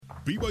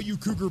BYU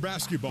Cougar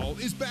basketball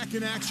is back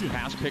in action.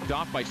 Pass picked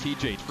off by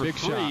TJ for Big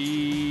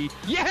three.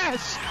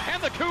 Yes!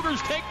 And the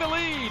Cougars take the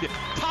lead.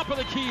 Top of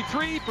the key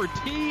three for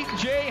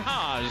TJ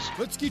Haas.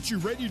 Let's get you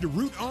ready to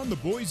root on the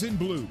boys in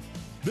blue.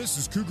 This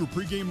is Cougar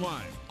Pregame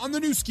Live on the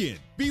new skin,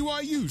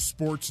 BYU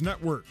Sports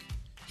Network.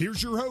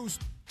 Here's your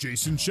host,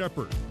 Jason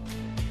Shepard.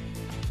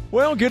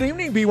 Well, good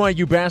evening,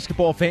 BYU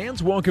basketball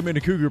fans. Welcome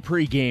into Cougar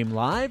Pregame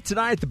Live.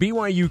 Tonight, the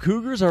BYU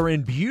Cougars are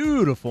in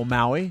beautiful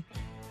Maui.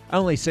 I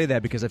only say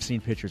that because I've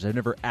seen pictures. I've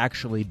never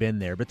actually been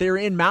there. But they're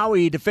in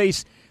Maui to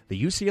face the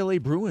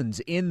UCLA Bruins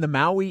in the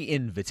Maui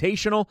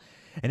Invitational.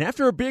 And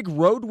after a big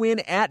road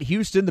win at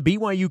Houston, the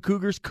BYU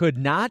Cougars could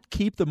not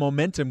keep the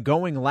momentum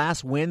going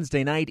last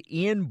Wednesday night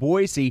in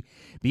Boise.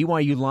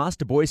 BYU lost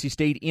to Boise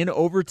State in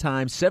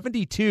overtime,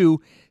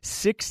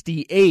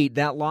 72-68.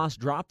 That loss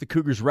dropped the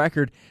Cougars'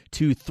 record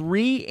to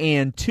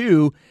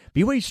 3-2.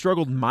 BYU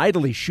struggled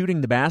mightily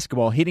shooting the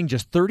basketball, hitting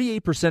just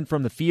 38%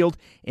 from the field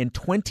and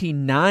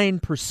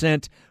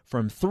 29%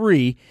 from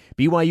three.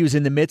 BYU is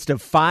in the midst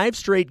of 5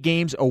 straight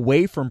games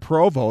away from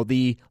Provo,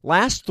 the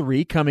last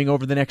 3 coming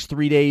over the next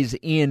 3 days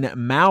in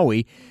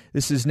Maui.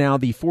 This is now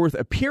the 4th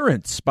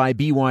appearance by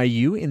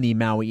BYU in the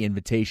Maui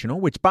Invitational,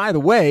 which, by the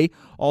way,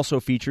 also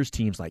features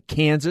teams like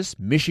Kansas,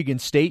 Michigan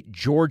State,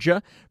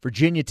 Georgia,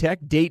 Virginia Tech,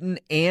 Dayton,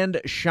 and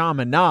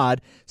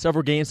Chaminade.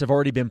 Several games have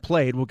already been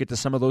played. We'll get to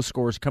some of those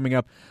scores coming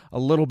up a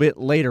little bit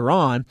later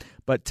on.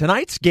 But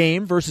tonight's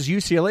game versus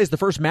UCLA is the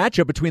first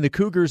matchup between the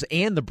Cougars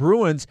and the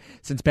Bruins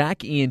since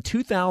back in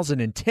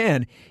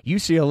 2010.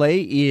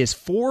 UCLA is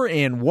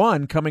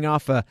 4-1, coming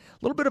off a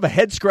little bit of a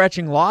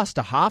head-scratching loss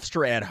to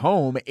Hofstra at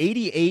home,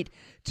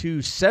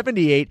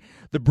 88-78.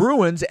 The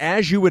Bruins,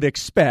 as you would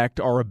expect,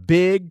 are a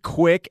big,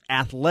 quick,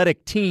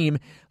 athletic team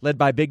led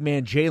by big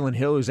man Jalen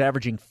Hill, who's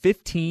averaging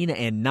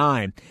 15-9.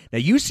 Now,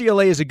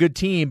 UCLA is a good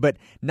team, but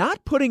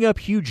not putting up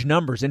huge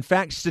numbers. In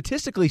fact,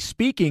 statistically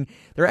speaking,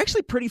 they're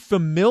actually pretty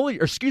similar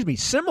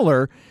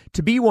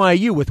to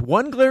BYU, with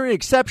one glaring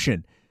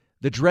exception: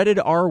 the dreaded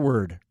R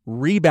word,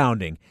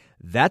 rebounding.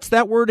 That's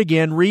that word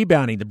again,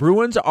 rebounding. The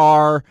Bruins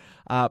are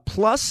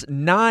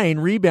 +9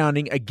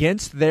 rebounding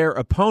against their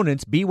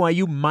opponents.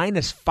 BYU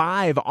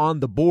 -5 on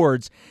the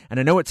boards. And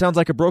I know it sounds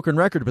like a broken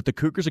record, but the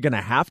Cougars are going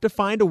to have to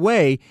find a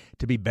way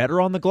to be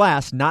better on the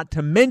glass, not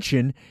to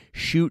mention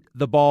shoot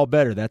the ball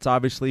better. That's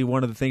obviously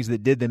one of the things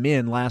that did them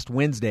in last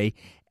Wednesday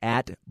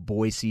at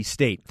Boise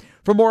State.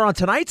 For more on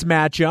tonight's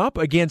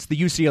matchup against the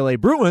UCLA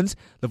Bruins,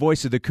 the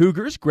voice of the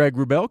Cougars, Greg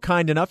Wrubell,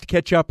 kind enough to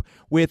catch up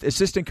with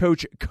assistant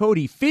coach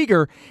Cody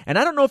Feger. And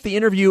I don't know if the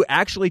interview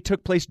actually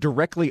took place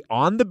directly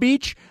on the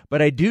beach,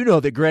 but I do know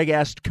that Greg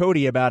asked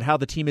Cody about how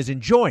the team is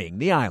enjoying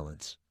the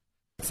islands.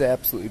 It's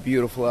absolutely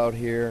beautiful out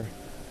here.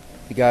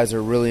 The guys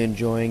are really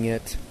enjoying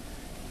it.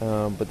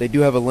 But they do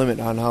have a limit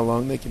on how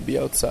long they can be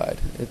outside.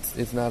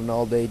 It's not an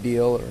all-day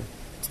deal, or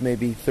it's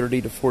maybe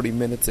 30 to 40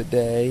 minutes a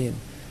day, and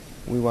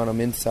we want them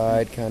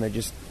inside, kind of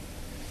just,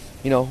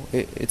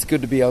 it's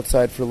good to be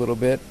outside for a little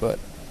bit, but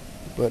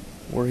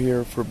we're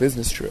here for a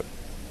business trip.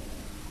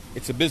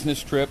 It's a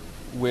business trip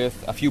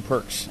with a few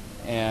perks,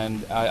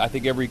 and I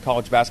think every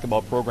college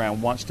basketball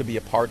program wants to be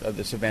a part of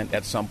this event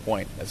at some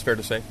point. That's fair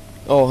to say?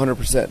 Oh,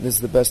 100%. This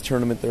is the best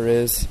tournament there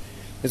is.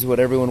 This is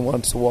what everyone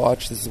wants to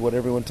watch. This is what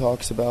everyone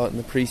talks about in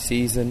the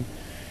preseason.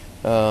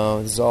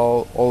 This is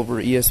all over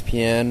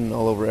ESPN,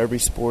 all over every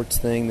sports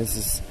thing. This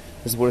is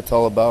what it's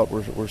all about.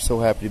 We're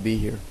so happy to be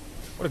here.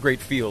 What a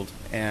great field.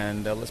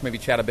 And let's maybe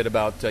chat a bit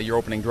about your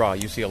opening draw,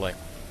 UCLA.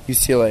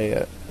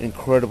 UCLA,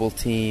 incredible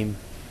team,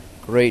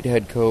 great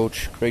head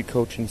coach, great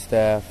coaching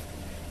staff,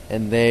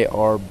 and they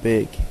are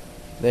big.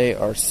 They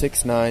are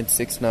 6'9",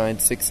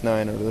 6'9",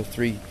 6'9", are the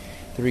three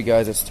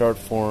guys that start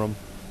for them.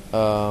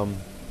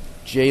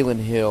 Jalen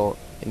Hill,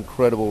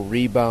 incredible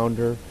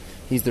rebounder.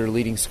 He's their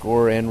leading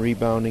scorer and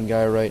rebounding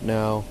guy right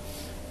now.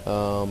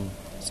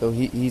 So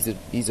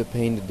he's a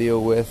pain to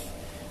deal with.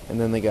 And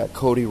then they got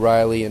Cody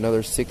Riley,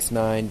 another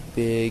 6'9",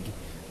 big,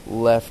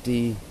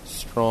 lefty,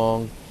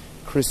 strong.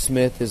 Chris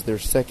Smith is their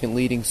second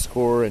leading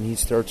scorer, and he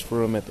starts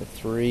for them at the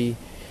 3.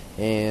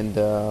 And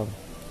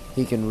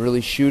he can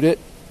really shoot it,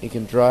 he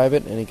can drive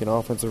it, and he can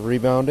offensive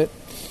rebound it.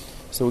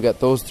 So we got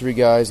those 3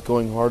 guys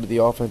going hard to the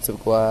offensive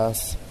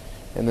glass.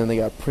 And then they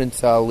got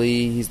Prince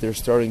Ali. He's their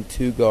starting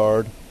 2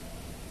 guard.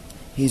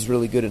 He's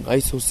really good in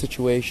ISO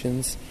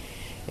situations.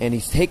 And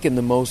he's taken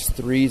the most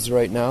threes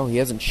right now. He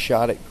hasn't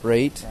shot it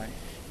great, right,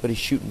 but he's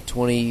shooting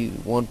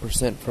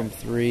 21% from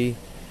 3.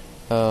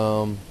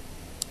 And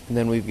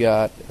then we've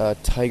got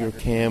Tiger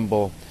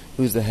Campbell,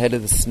 who's the head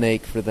of the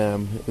snake for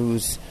them,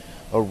 who's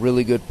a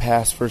really good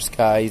pass-first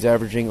guy. He's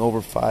averaging over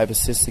 5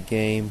 assists a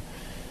game.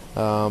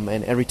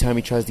 And every time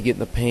he tries to get in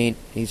the paint,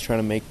 he's trying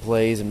to make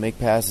plays and make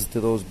passes to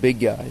those big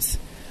guys.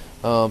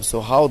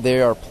 So how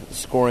they are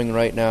scoring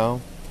right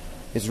now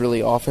is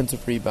really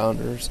offensive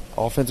rebounds.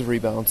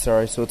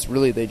 So it's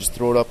really they just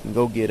throw it up and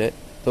go get it.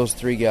 Those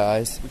 3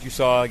 guys. Which you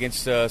saw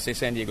against, say,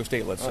 San Diego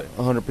State, let's say.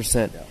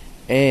 100%. Yeah.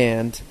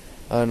 And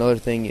another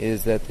thing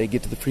is that they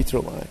get to the free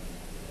throw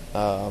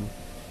line.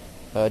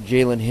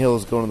 Jalen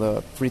Hill's going to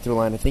the free throw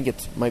line. I think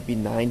it might be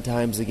 9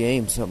 times a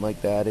game, something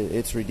like that.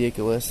 It's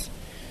ridiculous.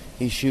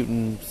 He's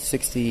shooting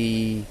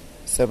 67%,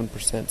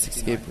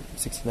 68%,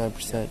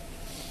 69%.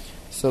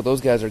 So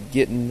those guys are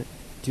getting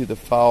to the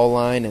foul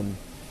line, and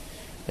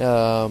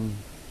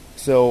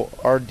so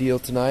our deal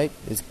tonight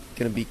is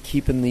going to be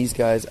keeping these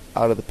guys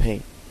out of the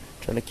paint,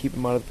 trying to keep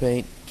them out of the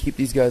paint, keep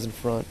these guys in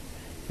front,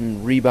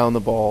 and rebound the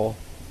ball,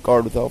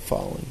 guard without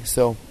fouling.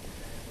 So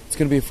it's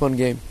going to be a fun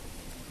game.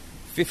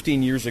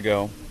 15 years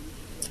ago,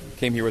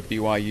 came here with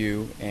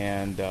BYU,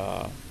 and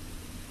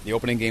the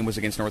opening game was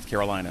against North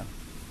Carolina,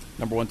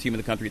 number 1 team in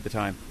the country at the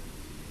time.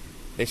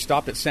 They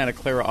stopped at Santa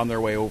Clara on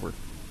their way over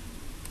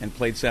and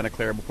played Santa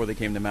Clara before they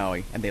came to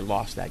Maui, and they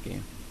lost that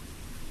game.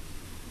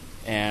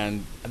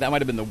 And that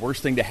might have been the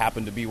worst thing to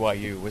happen to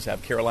BYU, was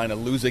have Carolina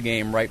lose a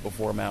game right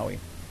before Maui.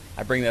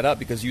 I bring that up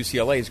because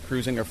UCLA is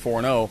cruising. They're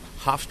 4-0.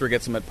 Hofstra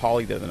gets them at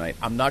Pauley the other night.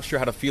 I'm not sure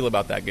how to feel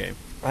about that game.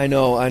 I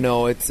know. I'm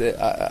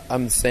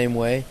the same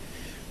way.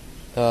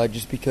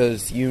 Just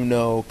because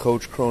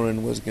Coach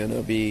Cronin was going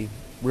to be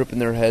ripping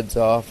their heads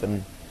off,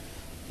 and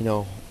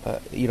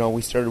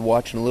we started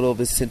watching a little of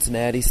his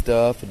Cincinnati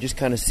stuff and just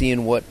kind of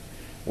seeing what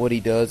he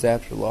does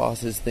after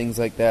losses, things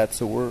like that.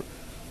 So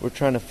we're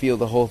trying to feel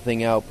the whole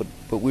thing out,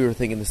 but we were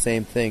thinking the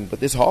same thing. But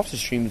this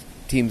Hofstra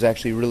team's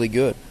actually really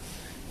good.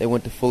 They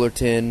went to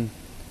Fullerton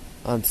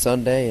on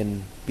Sunday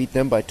and beat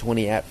them by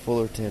 20 at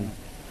Fullerton.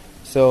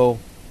 So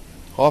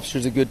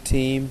Hofstra's a good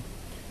team.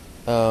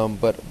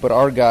 But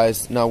our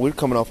guys, now we're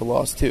coming off a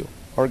loss too.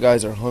 Our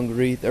guys are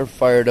hungry, they're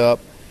fired up,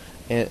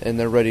 and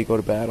they're ready to go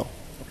to battle.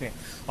 Okay.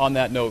 On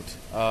that note,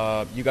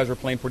 you guys are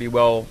playing pretty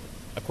well.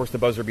 Of course, the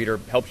buzzer beater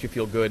helps you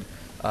feel good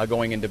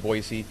going into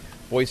Boise.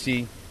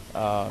 Boise,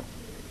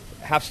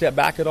 half step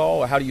back at all,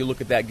 or how do you look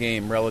at that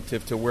game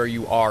relative to where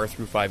you are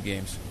through 5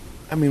 games?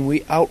 I mean,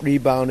 we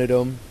out-rebounded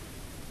them.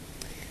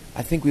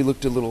 I think we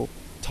looked a little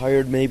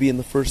tired maybe in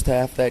the first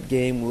half of that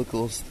game. We looked a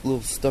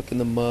little stuck in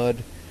the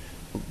mud.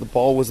 The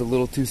ball was a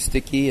little too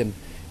sticky, and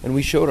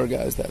we showed our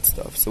guys that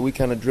stuff. So we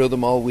kind of drilled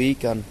them all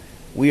week on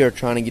we are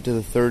trying to get to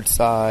the third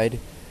side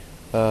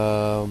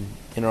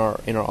in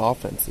our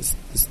offense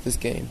this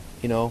game.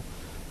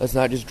 Let's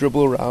not just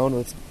dribble around.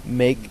 Let's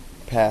make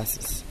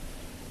passes.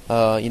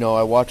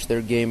 I watched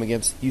their game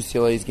against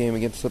UCLA's game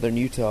against Southern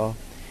Utah.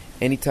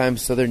 Anytime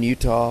Southern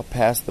Utah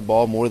passed the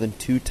ball more than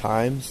 2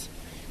 times,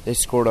 they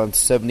scored on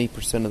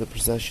 70% of the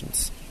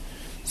possessions.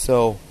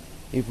 So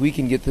if we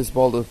can get this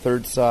ball to the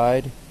third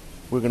side,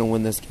 we're going to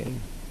win this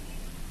game.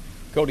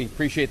 Cody,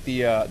 appreciate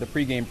the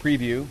pregame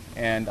preview,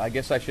 and I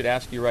guess I should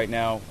ask you right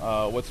now,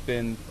 what's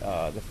been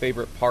the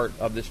favorite part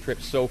of this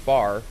trip so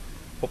far?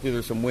 Hopefully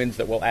there's some wins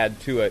that will add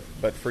to it,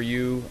 but for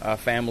you,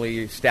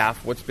 family,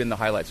 staff, what's been the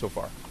highlight so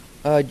far?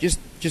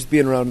 Just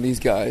being around these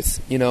guys.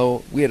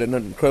 We had an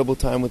incredible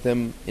time with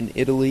them in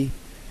Italy.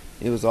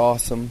 It was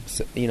awesome,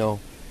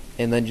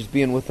 and then just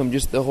being with them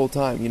just the whole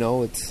time.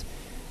 It's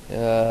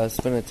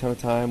spending a ton of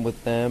time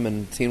with them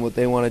and seeing what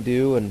they want to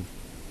do and,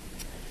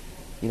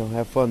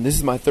 have fun. This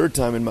is my 3rd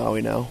time in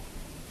Maui now,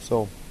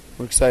 so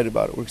we're excited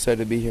about it. We're excited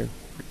to be here.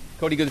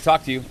 Cody, good to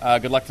talk to you.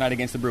 Good luck tonight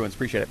against the Bruins.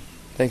 Appreciate it.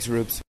 Thanks,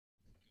 Rubes.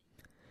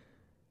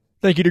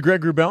 Thank you to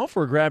Greg Wrubell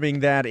for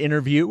grabbing that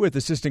interview with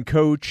assistant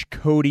coach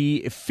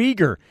Cody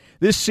Feger.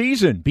 This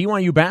season,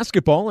 BYU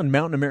Basketball and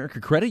Mountain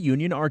America Credit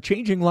Union are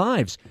changing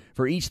lives.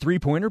 For each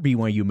 3-pointer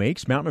BYU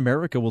makes, Mountain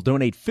America will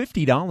donate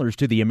 $50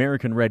 to the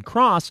American Red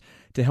Cross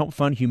to help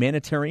fund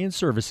humanitarian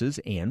services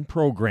and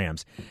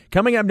programs.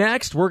 Coming up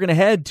next, we're going to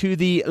head to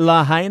the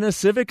Lahaina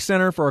Civic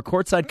Center for a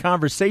courtside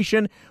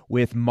conversation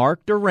with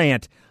Mark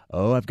Durrant.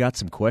 Oh, I've got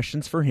some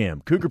questions for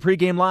him. Cougar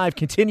Pregame Live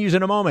continues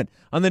in a moment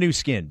on the new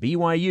skin,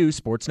 BYU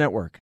Sports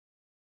Network.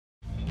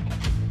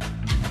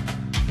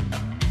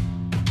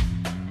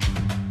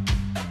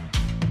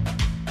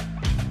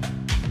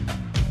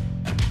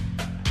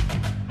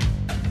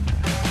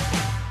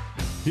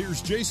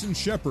 Here's Jason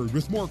Shepard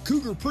with more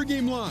Cougar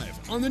Pregame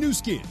Live on the new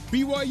skin,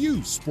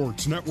 BYU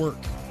Sports Network.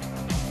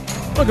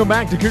 Welcome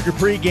back to Cougar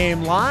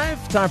Pregame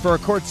Live. Time for a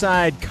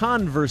courtside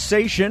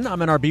conversation.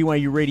 I'm in our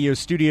BYU radio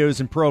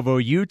studios in Provo,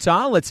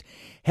 Utah. Let's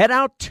head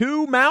out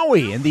to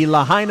Maui in the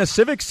Lahaina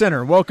Civic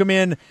Center. Welcome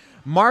in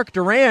Mark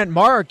Durrant.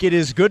 Mark, it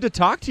is good to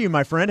talk to you,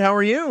 my friend. How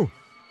are you?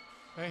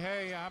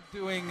 Hey, I'm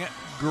doing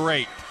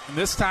great. And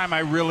this time I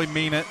really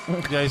mean it.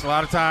 Jason, a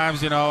lot of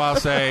times, I'll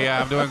say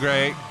I'm doing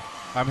great.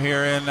 I'm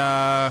here in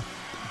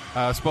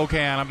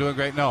Spokane. I'm doing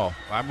great. No,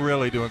 I'm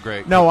really doing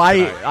great. No,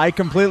 I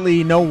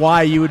completely know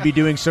why you would be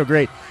doing so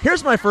great.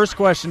 Here's my first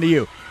question to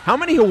you. How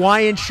many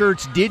Hawaiian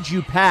shirts did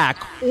you pack,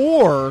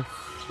 or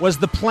was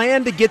the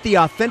plan to get the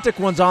authentic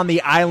ones on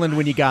the island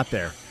when you got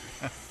there?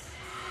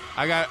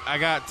 I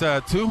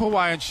got 2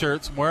 Hawaiian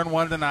shirts. I'm wearing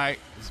one tonight.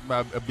 It's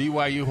a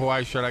BYU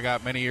Hawaii shirt I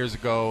got many years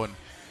ago, and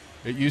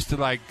it used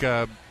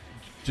to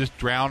just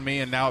drown me,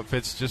 and now it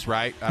fits just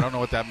right. I don't know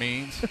what that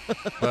means,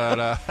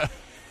 but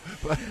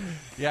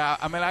yeah,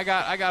 I mean, I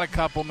got a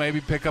couple.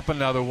 Maybe pick up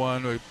another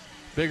one.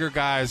 Bigger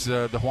guys,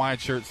 the Hawaiian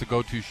shirt's the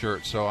go-to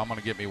shirt, so I'm going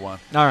to get me one.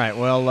 All right.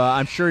 Well,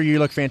 I'm sure you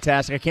look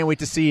fantastic. I can't wait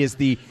to see as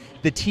the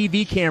the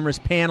TV cameras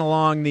pan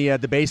along the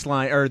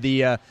baseline or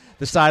the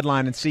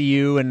sideline and see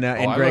you and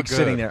Greg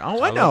sitting there.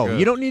 Oh, I know.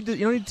 You don't need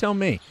to tell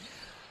me.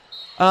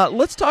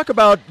 Let's talk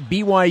about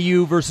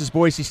BYU versus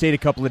Boise State a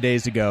couple of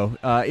days ago.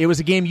 It was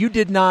a game you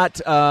did not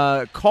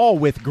call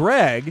with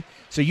Greg,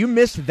 so you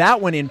missed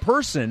that one in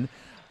person.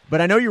 But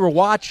I know you were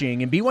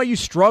watching, and BYU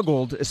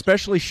struggled,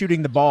 especially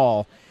shooting the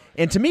ball.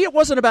 And to me, it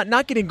wasn't about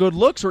not getting good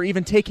looks or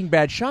even taking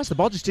bad shots. The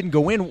ball just didn't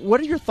go in. What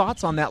are your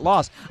thoughts on that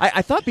loss?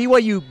 I thought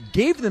BYU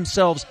gave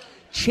themselves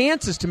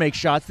chances to make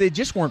shots. They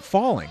just weren't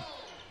falling.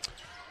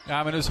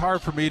 I mean, it's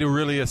hard for me to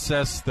really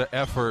assess the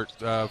effort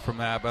from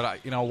that.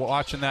 But,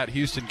 watching that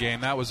Houston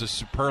game, that was a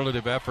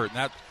superlative effort.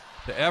 And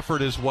the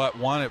effort is what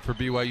won it for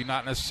BYU,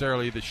 not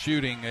necessarily the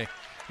shooting.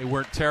 They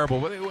weren't terrible,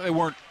 but they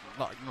weren't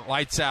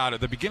lights out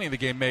at the beginning of the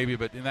game maybe.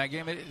 But in that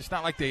game, it's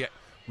not like they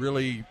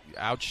really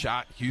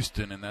outshot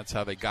Houston, and that's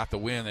how they got the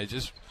win. They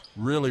just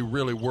really,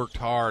 really worked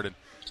hard. And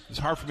it's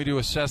hard for me to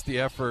assess the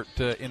effort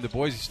in the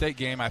Boise State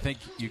game. I think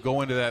you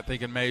go into that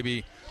thinking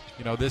maybe –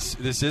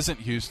 this isn't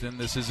Houston.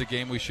 This is a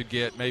game we should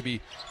get.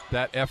 Maybe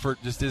that effort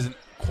just isn't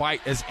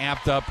quite as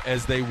amped up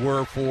as they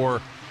were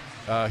for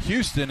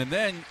Houston. And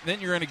then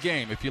you're in a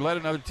game. If you let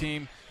another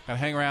team kind of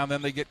hang around,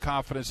 then they get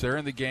confidence. They're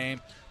in the game.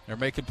 They're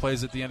making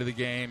plays at the end of the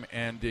game.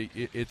 And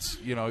it's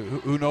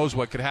who knows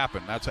what could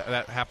happen.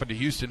 That happened to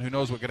Houston. Who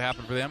knows what could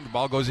happen for them? The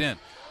ball goes in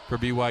for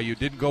BYU.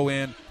 Didn't go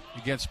in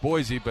against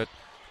Boise, but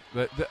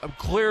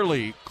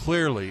clearly,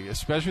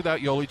 especially without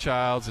Yoli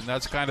Childs, and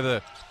that's kind of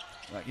the –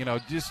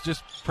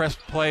 just press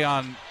play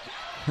on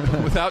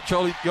without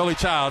Yoli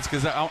Childs,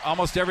 because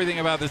almost everything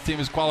about this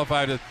team is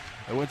qualified as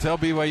until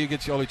BYU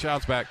gets Yoli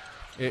Childs back,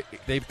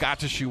 they've got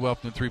to shoot well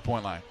from the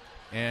three-point line.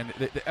 And,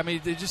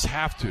 they just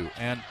have to.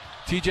 And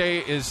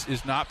TJ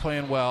is not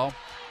playing well.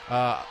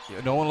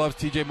 No one loves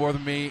TJ more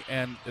than me,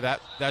 and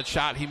that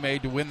shot he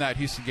made to win that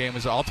Houston game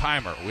is an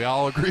all-timer. We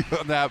all agree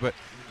on that, but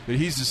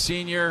he's a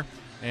senior,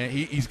 and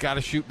he's got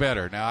to shoot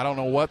better. Now, I don't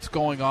know what's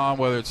going on,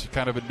 whether it's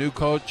kind of a new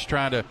coach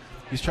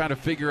he's trying to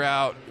figure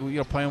out,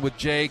 playing with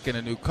Jake and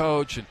a new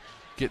coach and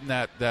getting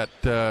that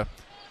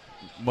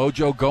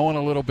mojo going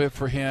a little bit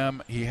for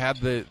him. He had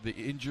the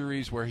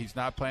injuries where he's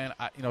not playing.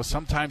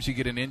 Sometimes you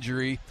get an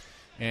injury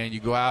and you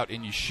go out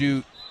and you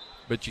shoot,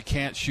 but you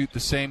can't shoot the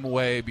same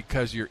way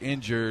because you're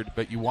injured,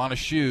 but you want to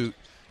shoot,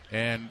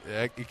 and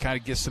it kind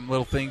of gets some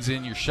little things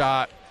in your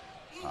shot.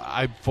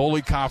 I'm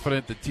fully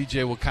confident that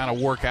TJ will kind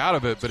of work out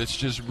of it, but it's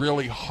just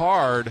really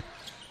hard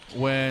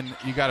when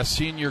you got a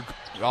senior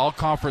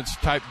all-conference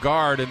type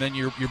guard and then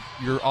your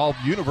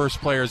all-universe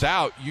players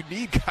out. You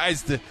need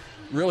guys to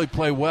really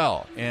play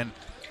well. And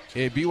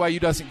BYU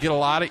doesn't get a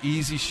lot of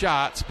easy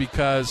shots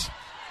because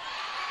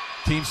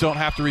teams don't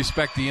have to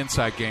respect the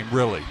inside game,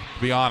 really,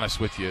 to be honest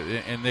with you.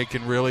 And they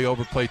can really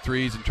overplay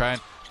threes and try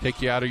and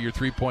take you out of your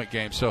three-point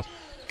game. So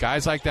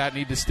guys like that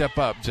need to step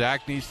up.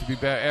 Zach needs to be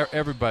better.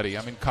 Everybody.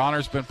 I mean,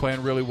 Connor's been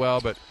playing really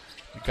well, but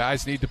the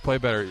guys need to play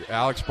better.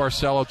 Alex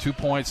Barcelo, 2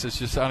 points. It's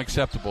just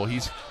unacceptable.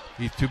 He's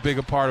too big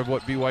a part of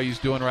what BYU's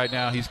doing right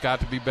now. He's got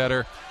to be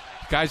better.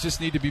 Guys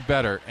just need to be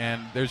better,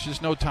 and there's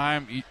just no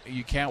time.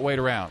 You can't wait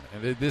around.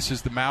 And this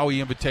is the Maui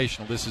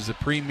Invitational. This is a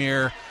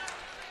premier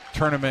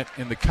tournament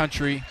in the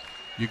country.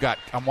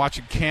 I'm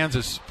watching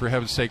Kansas, for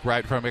heaven's sake,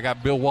 right in front of me. I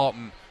got Bill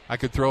Walton. I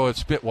could throw a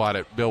spit wad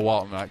at Bill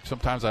Walton.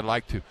 Sometimes I'd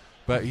like to.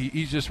 But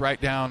he's just right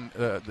down.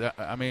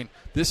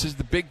 This is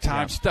the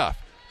big-time stuff.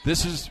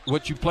 This is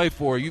what you play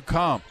for. You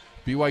come.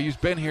 BYU's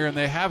been here, and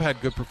they have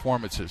had good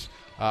performances.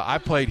 I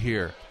played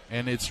here,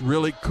 and it's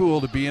really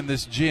cool to be in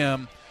this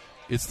gym.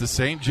 It's the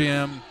same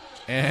gym,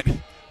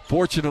 and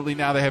fortunately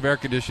now they have air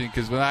conditioning,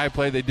 because when I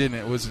played they didn't.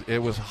 It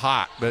was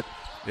hot. But,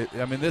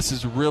 this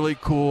is really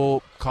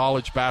cool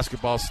college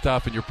basketball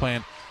stuff, and you're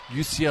playing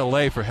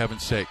UCLA, for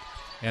heaven's sake,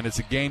 and it's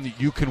a game that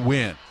you can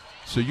win.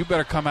 So you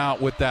better come out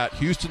with that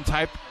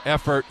Houston-type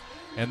effort,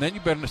 and then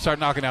you better start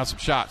knocking down some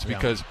shots,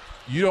 because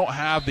you don't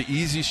have the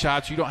easy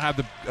shots. You don't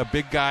have a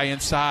big guy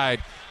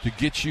inside to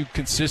get you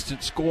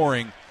consistent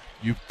scoring.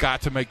 You've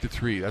got to make the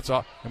three. That's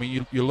all.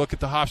 You look at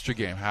the Hofstra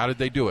game. How did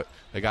they do it?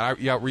 They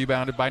got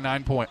rebounded by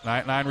 9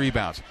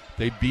 rebounds.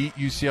 They beat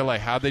UCLA.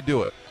 How'd they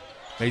do it?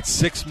 Made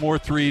 6 more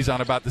threes on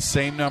about the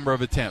same number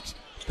of attempts.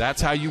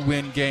 That's how you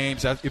win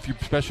games.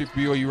 Especially if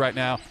BYU right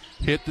now,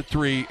 hit the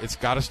three. It's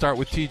got to start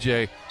with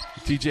TJ.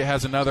 If TJ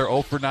has another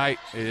 0 for night,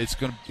 it's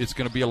going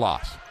to be a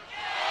loss.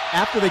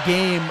 After the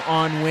game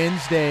on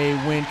Wednesday,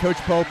 when Coach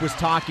Pope was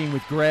talking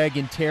with Greg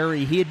and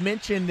Terry, he had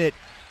mentioned that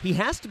he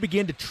has to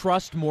begin to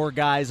trust more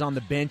guys on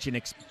the bench and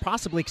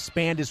possibly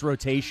expand his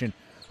rotation.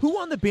 Who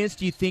on the bench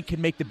do you think can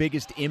make the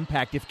biggest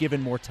impact if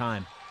given more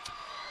time?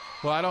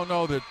 Well, I don't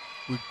know that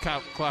we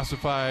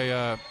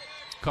classify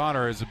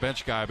Connor as a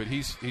bench guy, but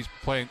he's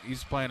playing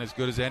as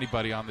good as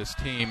anybody on this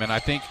team. And I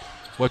think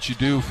what you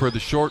do for the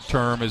short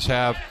term is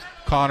have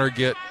Connor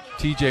get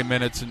TJ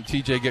minutes and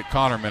TJ get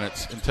Connor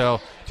minutes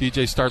until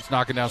TJ starts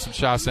knocking down some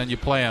shots. Then you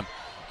play him.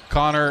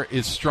 Connor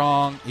is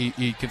strong.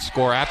 He can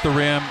score at the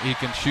rim. He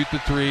can shoot the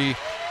three.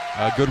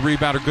 Good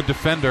rebounder, good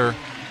defender.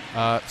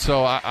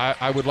 So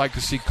I would like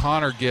to see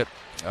Connor get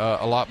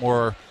a lot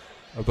more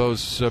of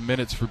those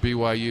minutes for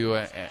BYU,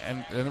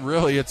 and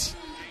really it's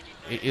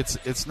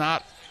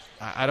not.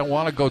 I don't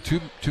want to go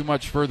too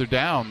much further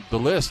down the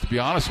list, to be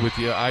honest with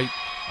you. I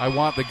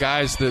want the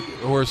guys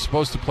who are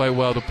supposed to play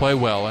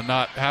well and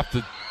not have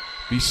to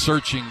be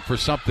searching for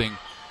something.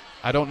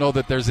 I don't know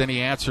that there's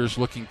any answers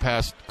looking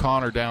past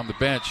Connor down the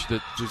bench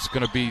that it's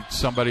going to be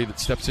somebody that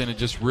steps in and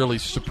just really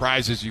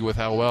surprises you with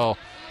how well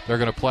they're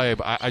going to play.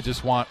 But I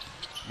just want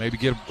maybe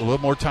give a little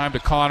more time to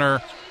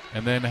Connor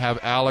and then have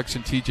Alex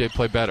and TJ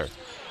play better.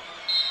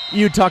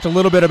 You talked a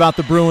little bit about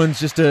the Bruins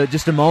just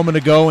a moment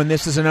ago, and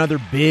this is another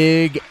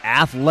big,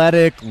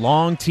 athletic,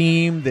 long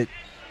team that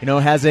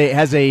has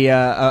a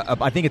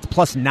I think it's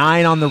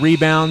 +9 on the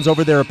rebounds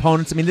over their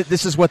opponents. I mean,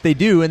 this is what they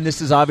do, and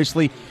this has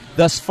obviously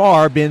thus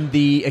far been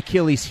the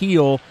Achilles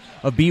heel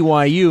of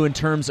BYU in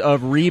terms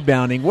of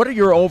rebounding. What are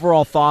your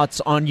overall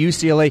thoughts on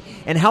UCLA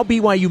and how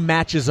BYU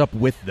matches up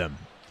with them?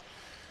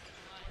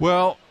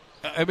 Well,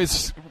 I mean,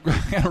 it's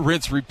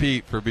rinse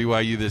repeat for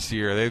BYU this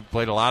year. They've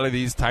played a lot of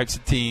these types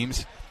of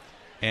teams.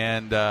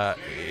 And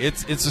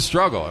it's a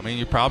struggle. I mean,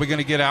 you're probably going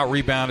to get out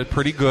rebounded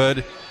pretty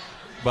good,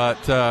 but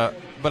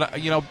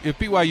if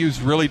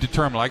BYU's really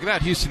determined, like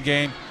that Houston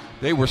game,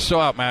 they were so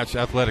outmatched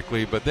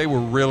athletically, but they were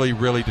really,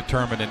 really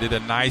determined and did a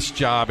nice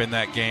job in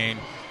that game,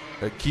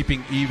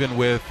 keeping even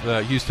with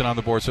Houston on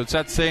the board. So it's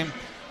that same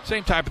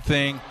type of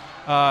thing.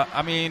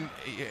 I mean,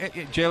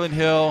 Jalen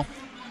Hill,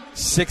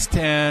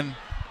 6'10",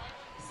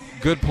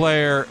 good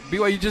player.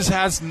 BYU just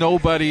has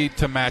nobody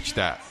to match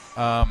that.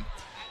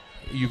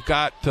 You've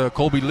got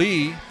Colby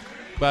Lee,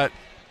 but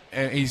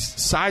he's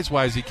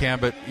size-wise he can,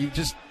 but he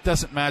just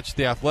doesn't match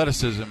the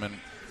athleticism. And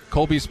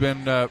Colby's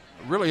been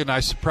really a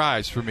nice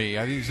surprise for me.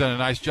 I think he's done a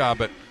nice job,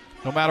 but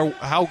no matter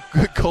how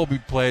good Colby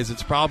plays,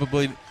 it's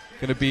probably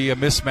going to be a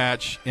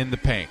mismatch in the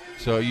paint.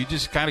 So you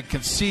just kind of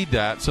concede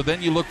that. So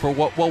then you look for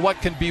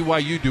what can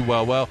BYU do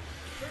well? Well,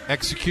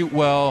 execute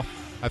well.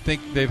 I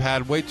think they've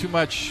had way too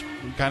much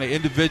kind of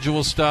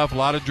individual stuff, a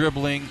lot of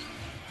dribbling.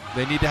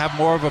 They need to have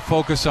more of a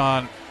focus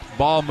on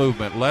ball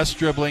movement, less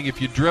dribbling.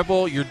 If you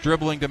dribble, you're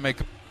dribbling to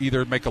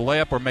either make a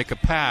layup or make a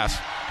pass,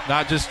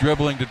 not just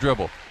dribbling to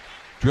dribble.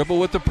 Dribble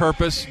with a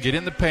purpose, get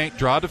in the paint,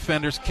 draw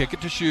defenders, kick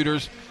it to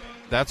shooters.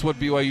 That's what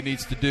BYU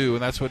needs to do,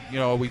 and that's what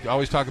we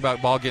always talk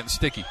about, ball getting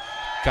sticky.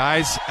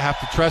 Guys have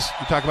to trust.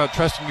 You talk about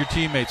trusting your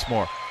teammates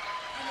more.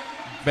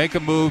 Make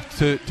a move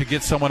to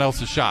get someone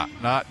else a shot,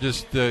 not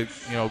just give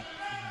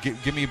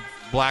me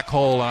black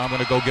hole and I'm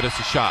going to go get us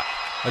a shot.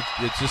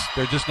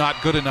 They're just not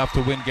good enough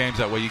to win games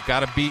that way. You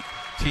got to beat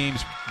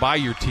teams by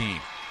your team,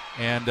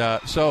 and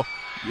so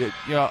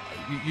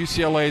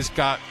UCLA's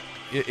got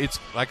it's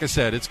like I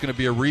said, it's going to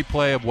be a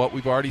replay of what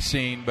we've already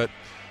seen, but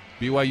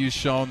BYU's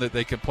shown that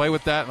they can play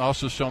with that and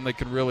also shown they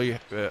can really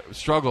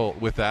struggle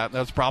with that. And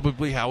that's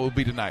probably how it will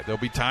be tonight.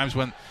 There'll be times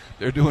when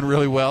they're doing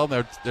really well,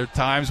 and there are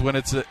times when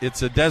it's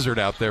a desert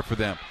out there for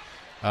them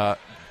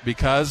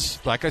because,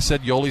 like I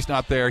said, Yoli's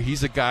not there.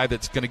 He's a guy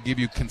that's going to give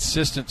you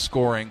consistent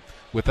scoring.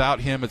 Without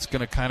him, it's going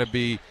to kind of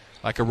be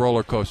like a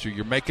roller coaster.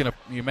 You make a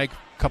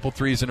couple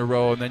threes in a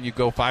row, and then you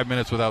go 5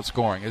 minutes without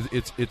scoring.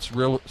 It's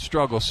real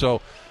struggle.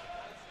 So,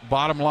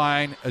 bottom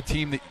line, a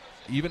team that,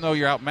 even though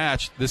you're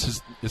outmatched,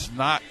 this is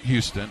not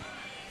Houston,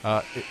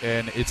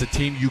 and it's a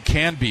team you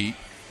can beat.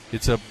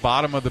 It's a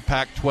bottom of the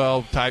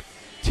Pac-12 type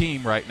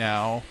team right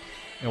now,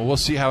 and we'll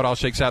see how it all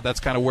shakes out.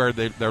 That's kind of where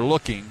they're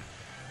looking.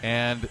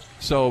 And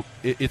so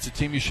it's a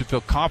team you should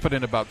feel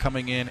confident about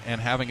coming in and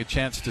having a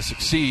chance to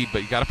succeed.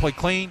 But you got to play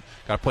clean,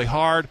 got to play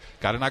hard,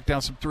 got to knock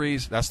down some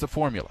threes. That's the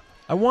formula.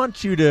 I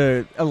want you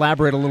to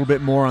elaborate a little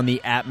bit more on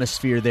the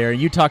atmosphere there.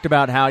 You talked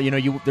about how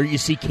you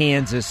see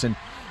Kansas and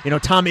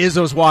Tom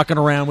Izzo's walking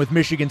around with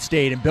Michigan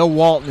State and Bill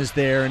Walton is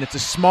there, and it's a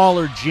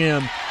smaller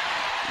gym.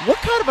 What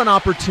kind of an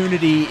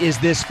opportunity is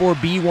this for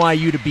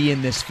BYU to be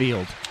in this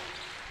field?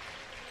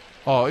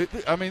 Oh,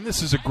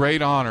 this is a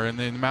great honor, and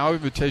the Maui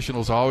Invitational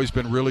has always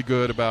been really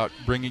good about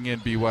bringing in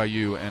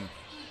BYU. And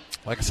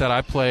like I said,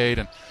 I played,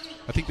 and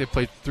I think they've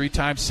played 3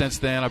 times since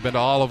then. I've been to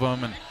all of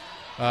them, and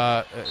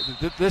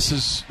this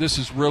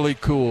is really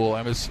cool.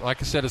 I mean,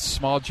 like I said, it's a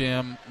small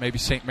gym, maybe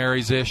St.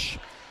 Mary's-ish,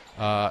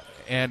 but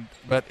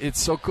it's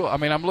so cool. I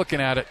mean, I'm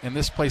looking at it, and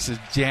this place is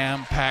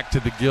jam-packed to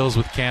the gills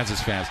with Kansas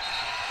fans.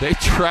 They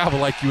travel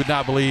like you would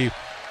not believe,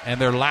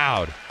 and they're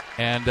loud.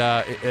 And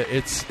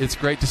it's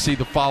great to see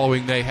the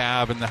following they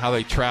have and how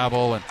they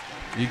travel. And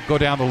you go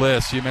down the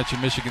list. You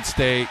mentioned Michigan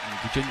State and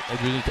Virginia.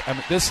 I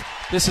mean, this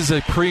is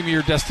a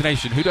premier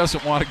destination. Who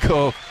doesn't want to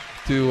go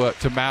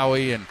to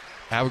Maui and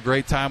have a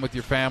great time with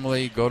your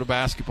family? Go to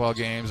basketball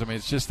games. I mean,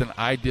 it's just an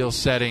ideal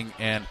setting.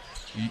 And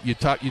you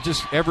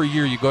just every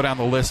year you go down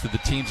the list of the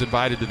teams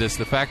invited to this.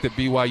 The fact that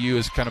BYU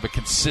is kind of a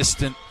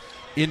consistent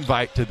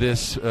invite to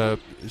this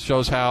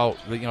shows how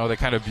they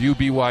kind of view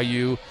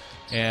BYU.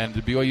 And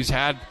the BYU's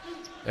had.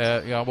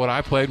 When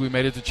I played, we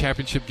made it to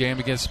championship game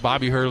against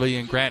Bobby Hurley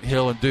and Grant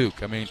Hill and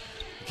Duke. I mean,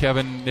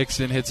 Kevin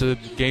Nixon hits a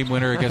game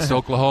winner against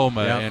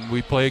Oklahoma, and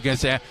we play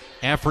against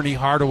Anthony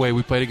Hardaway.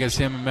 We played against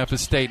him in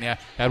Memphis State, and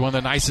had one of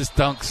the nicest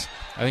dunks,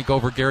 I think,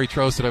 over Gary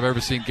Trost that I've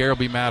ever seen. Gary will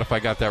be mad if I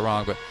got that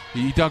wrong, but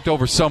he dunked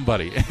over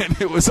somebody, and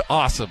it was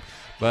awesome.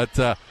 But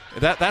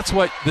that's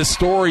what the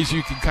stories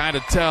you can kind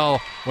of tell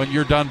when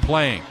you're done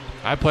playing.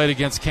 I played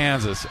against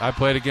Kansas. I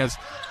played against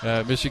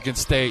Michigan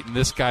State, and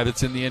this guy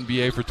that's in the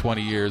NBA for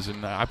 20 years,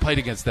 and I played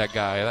against that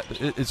guy.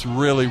 It's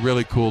really,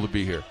 really cool to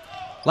be here.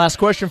 Last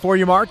question for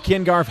you, Mark.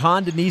 Ken Garff,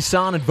 Honda,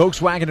 Nissan, and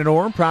Volkswagen and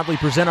Orem proudly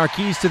present our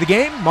keys to the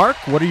game. Mark,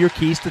 what are your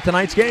keys to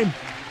tonight's game?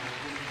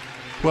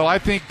 Well, I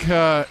think,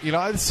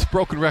 this is a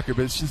broken record,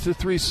 but it's just the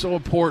three so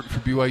important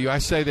for BYU. I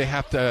say they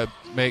have to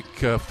make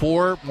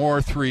 4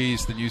 more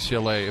threes than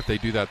UCLA. If they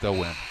do that, they'll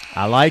win.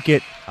 I like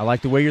it. I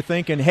like the way you're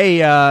thinking. Hey,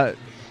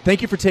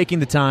 thank you for taking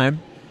the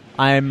time.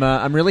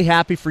 I'm really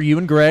happy for you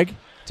and Greg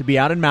to be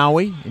out in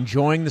Maui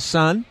enjoying the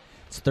sun.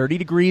 It's 30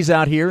 degrees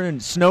out here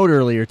and it snowed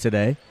earlier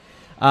today.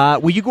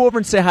 Will you go over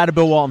and say hi to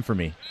Bill Walton for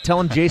me? Tell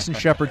him Jason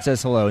Shepard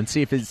says hello and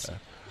see if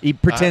he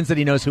pretends that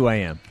he knows who I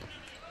am.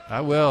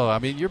 I will. I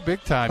mean, you're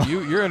big time.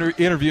 You're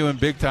interviewing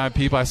big time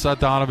people. I saw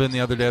Donovan the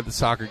other day at the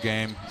soccer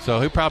game,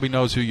 so he probably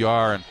knows who you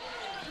are.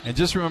 And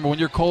just remember, when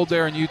you're cold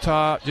there in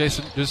Utah,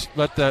 Jason, just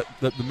let the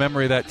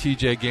memory of that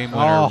TJ game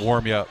winner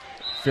warm you up.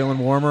 Feeling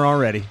warmer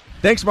already.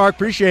 Thanks, Mark.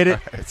 Appreciate it. All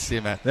right, see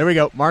you, man. There we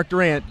go. Mark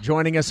Durant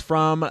joining us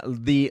from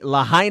the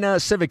Lahaina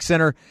Civic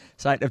Center,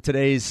 site of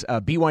today's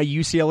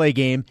BYU-UCLA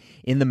game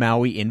in the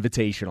Maui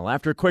Invitational.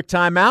 After a quick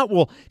timeout,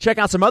 we'll check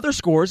out some other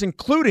scores,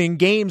 including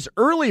games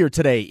earlier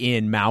today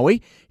in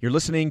Maui. You're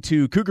listening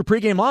to Cougar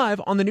Pregame Live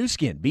on the new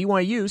skin,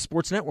 BYU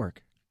Sports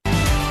Network.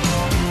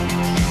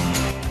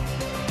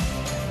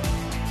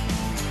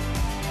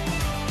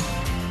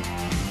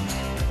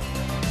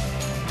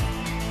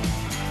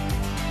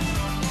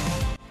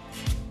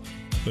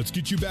 Let's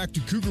get you back to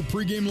Cougar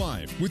Pregame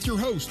Live with your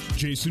host,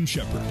 Jason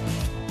Shepard.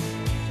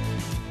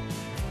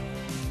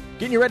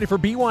 Getting you ready for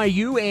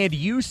BYU and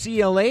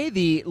UCLA,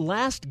 the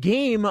last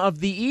game of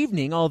the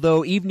evening,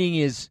 although evening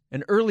is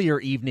an earlier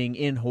evening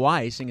in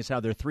Hawaii, seeing as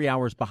how they're 3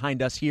 hours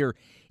behind us here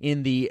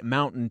in the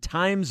Mountain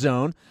Time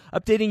Zone.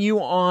 Updating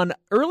you on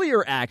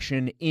earlier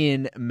action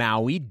in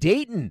Maui.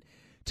 Dayton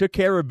took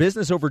care of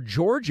business over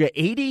Georgia,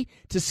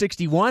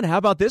 80-61. How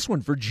about this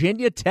one?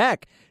 Virginia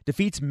Tech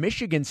defeats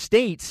Michigan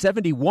State,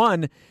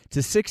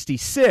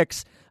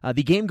 71-66.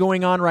 The game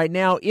going on right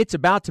now, it's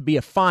about to be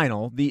a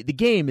final. The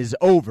game is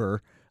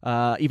over,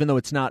 even though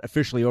it's not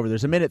officially over.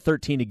 There's a minute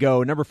 13 to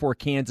go. Number 4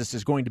 Kansas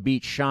is going to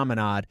beat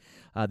Chaminade.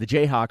 The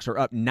Jayhawks are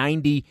up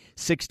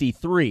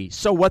 90-63.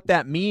 So what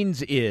that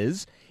means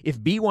is if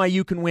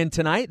BYU can win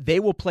tonight, they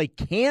will play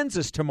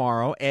Kansas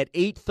tomorrow at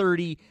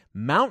 8:30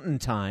 Mountain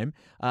Time.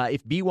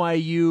 If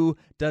BYU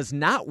does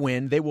not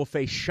win, they will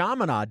face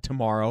Chaminade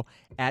tomorrow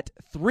at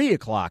 3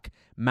 o'clock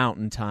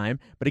Mountain Time.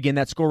 But again,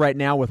 that score right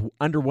now with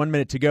under 1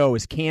 minute to go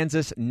is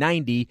Kansas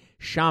 90,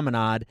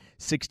 Chaminade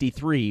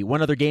 63.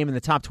 One other game in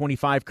the top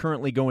 25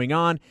 currently going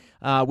on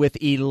with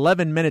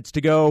 11 minutes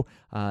to go.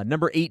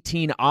 Number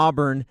 18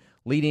 Auburn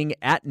leading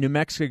at New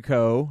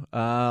Mexico.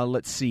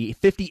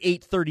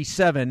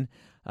 58-37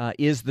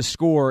 is the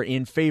score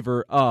in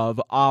favor of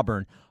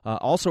Auburn.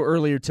 Also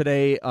earlier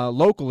today,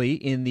 locally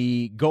in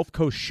the Gulf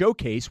Coast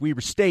Showcase,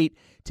 Weber State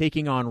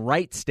taking on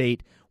Wright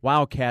State.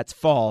 Wildcats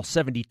fall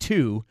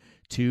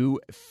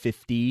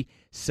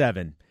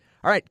 72-57.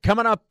 All right,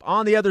 coming up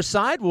on the other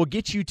side, we'll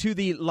get you to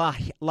the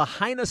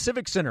Lahaina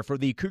Civic Center for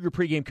the Cougar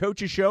Pregame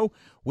Coaches Show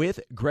with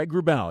Greg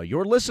Wrubell.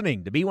 You're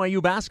listening to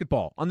BYU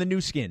Basketball on the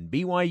new skin,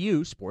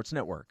 BYU Sports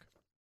Network.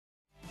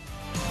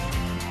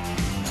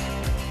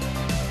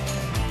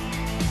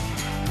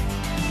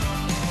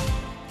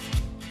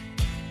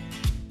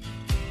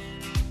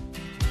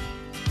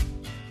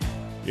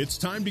 It's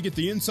time to get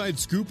the inside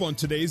scoop on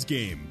today's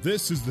game.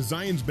 This is the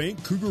Zions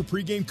Bank Cougar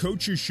Pregame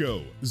Coaches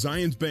Show.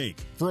 Zions Bank.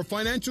 For a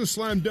financial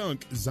slam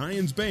dunk,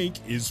 Zions Bank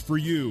is for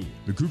you.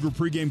 The Cougar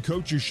Pregame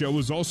Coaches Show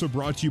is also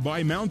brought to you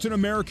by Mountain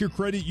America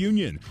Credit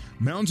Union.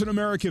 Mountain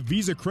America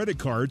Visa credit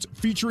cards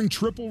featuring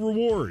triple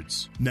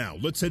rewards. Now,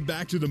 let's head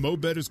back to the Mo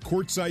Betta's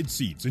courtside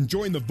seats and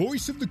join the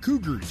voice of the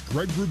Cougars,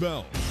 Greg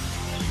Wrubell.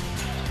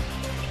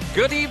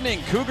 Good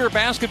evening, Cougar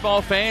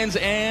basketball fans,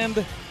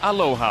 and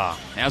aloha,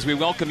 as we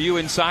welcome you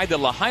inside the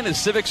Lahaina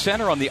Civic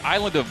Center on the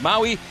island of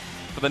Maui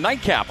for the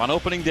nightcap on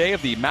opening day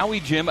of the Maui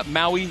Gym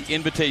Maui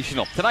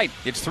Invitational. Tonight,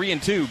 it's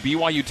 3-2,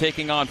 BYU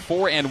taking on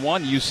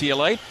 4-1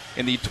 UCLA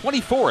in the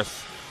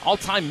 24th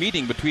all-time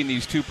meeting between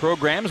these two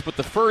programs, but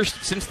the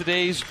first since the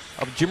days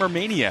of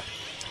Jimmermania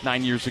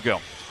 9 years ago.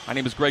 My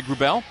name is Greg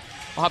Wrubell.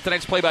 I'll have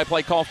tonight's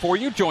play-by-play call for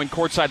you, joined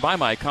courtside by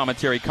my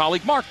commentary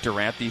colleague Mark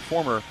Durant, the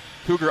former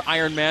Cougar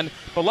Ironman,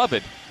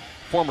 beloved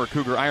former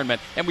Cougar Ironman.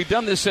 And we've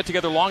done this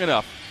together long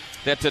enough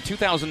that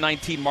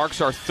 2019 marks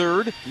our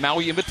third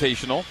Maui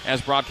Invitational as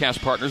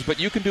broadcast partners. But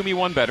you can do me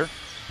one better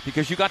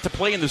because you got to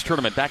play in this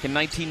tournament back in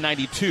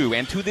 1992.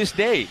 And to this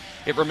day,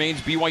 it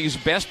remains BYU's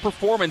best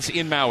performance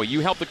in Maui.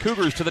 You helped the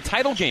Cougars to the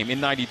title game in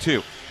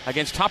 92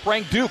 against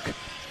top-ranked Duke.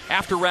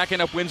 after racking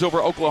up wins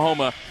over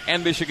Oklahoma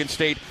and Michigan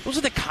State. Those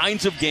are the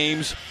kinds of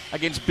games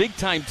against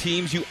big-time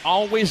teams you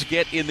always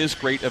get in this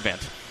great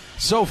event.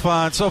 So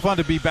fun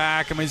to be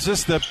back. I mean, it's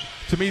just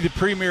to me, the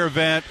premier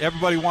event.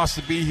 Everybody wants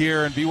to be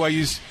here, and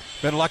BYU's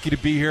been lucky to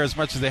be here as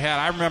much as they had.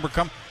 I remember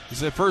it's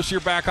the first year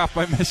back off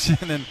my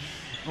mission, and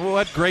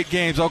what great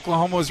games.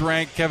 Oklahoma was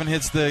ranked. Kevin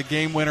hits the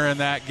game winner in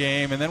that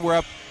game, and then we're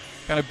up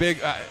kind of big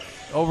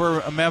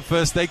over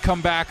Memphis. They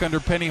come back under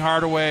Penny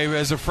Hardaway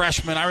as a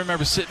freshman. I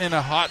remember sitting in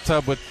a hot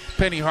tub with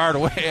Penny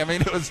Hardaway. I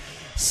mean, it was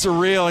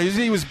surreal.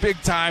 He was big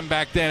time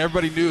back then.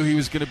 Everybody knew he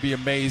was going to be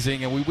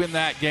amazing, and we win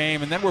that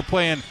game, and then we're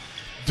playing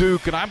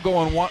Duke, and I'm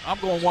going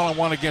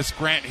one-on-one against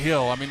Grant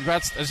Hill. I mean,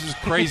 that's just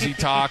crazy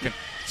talk, and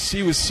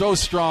he was so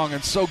strong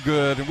and so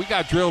good, and we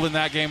got drilled in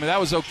that game, and that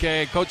was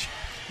okay. Coach,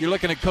 you're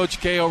looking at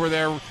Coach K over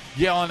there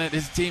yelling at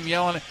his team,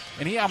 and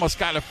he almost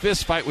got in a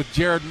fist fight with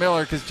Jared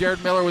Miller because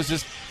Jared Miller was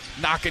just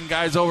knocking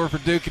guys over for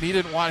Duke, and he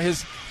didn't want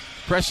his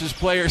precious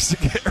players to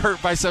get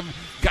hurt by some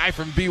guy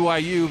from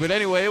BYU. But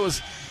anyway, it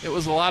was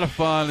a lot of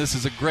fun. This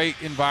is a great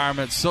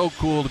environment. So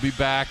cool to be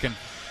back, and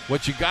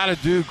what you got to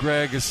do,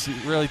 Greg, is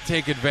really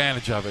take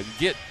advantage of it.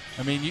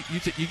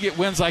 You get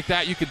wins like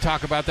that, you can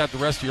talk about that the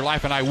rest of your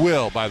life, and I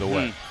will, by the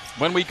way.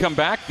 When we come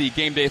back, the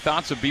game day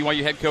thoughts of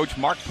BYU head coach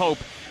Mark Pope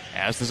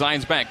as the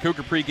Zions Bank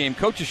Cougar pregame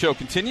coaches show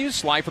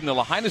continues live from the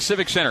Lahaina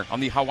Civic Center on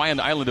the Hawaiian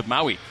island of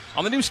Maui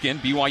on the new skin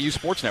BYU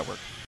Sports Network.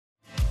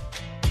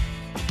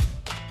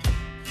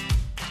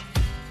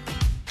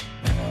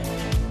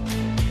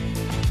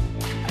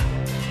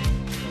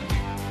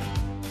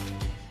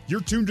 You're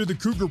tuned to the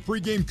Cougar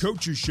Pregame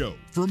Coaches Show.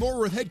 For more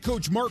with head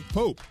coach Mark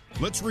Pope,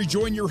 let's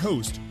rejoin your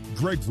host,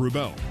 Greg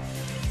Wrubell.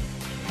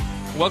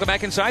 Welcome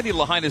back inside the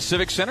Lahaina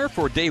Civic Center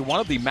for day one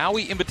of the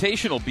Maui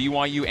Invitational.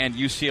 BYU and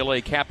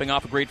UCLA capping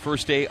off a great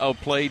first day of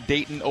play.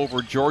 Dayton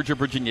over Georgia.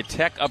 Virginia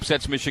Tech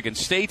upsets Michigan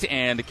State,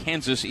 and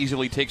Kansas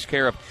easily takes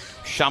care of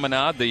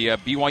Chaminade. The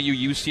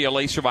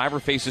BYU-UCLA survivor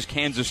faces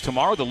Kansas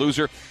tomorrow. The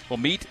loser will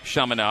meet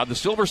Chaminade. The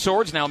Silver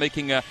Swords now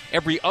making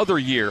every other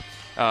year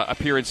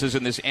appearances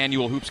in this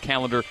annual Hoops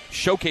Calendar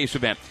Showcase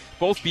event.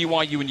 Both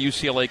BYU and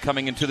UCLA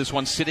coming into this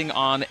one sitting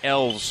on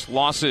L's.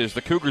 Losses.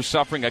 The Cougars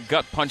suffering a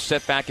gut punch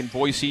setback in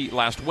Boise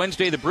last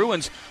Wednesday. The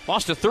Bruins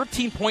lost a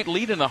 13-point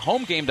lead in a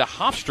home game to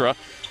Hofstra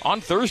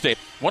on Thursday.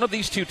 One of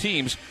these two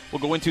teams will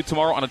go into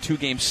tomorrow on a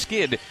 2-game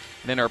skid. And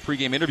then our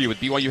pregame interview with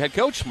BYU head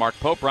coach Mark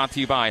Pope, brought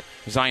to you by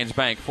Zions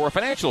Bank. For a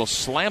financial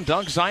slam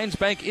dunk, Zions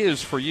Bank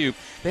is for you.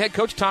 The head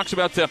coach talks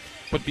about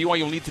what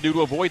BYU will need to do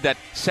to avoid that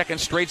second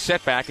straight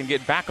setback and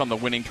get back on the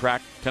winning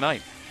track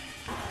tonight.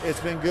 It's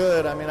been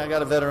good. I mean, I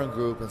got a veteran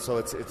group, and so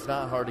it's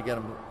not hard to get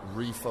them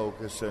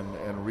refocused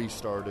and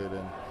restarted.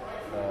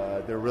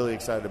 And they're really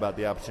excited about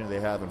the opportunity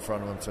they have in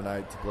front of them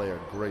tonight to play a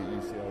great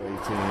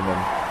UCLA team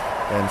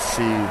and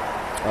see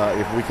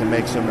if we can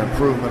make some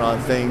improvement on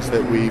things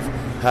that we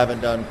haven't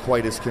done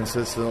quite as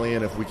consistently,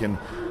 and if we can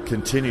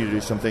continue to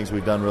do some things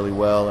we've done really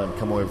well and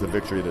come away with a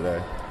victory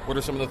today. What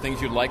are some of the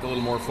things you'd like a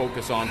little more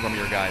focus on from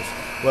your guys?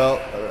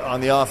 Well, on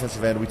the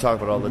offensive end, we talk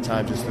about it all the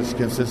time, just this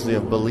consistency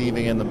of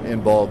believing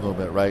in ball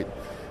movement, right?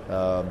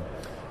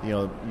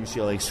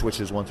 UCLA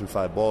switches 1 through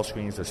 5 ball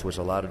screens. They switch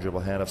a lot of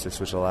dribble handoffs. They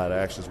switch a lot of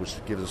actions, which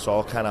gives us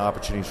all kind of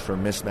opportunities for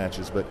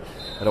mismatches. But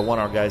I don't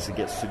want our guys to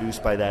get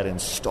seduced by that,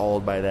 and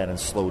stalled by that, and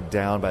slowed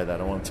down by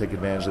that. I want to take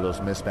advantage of those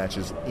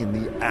mismatches in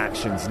the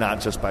actions, not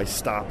just by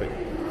stopping.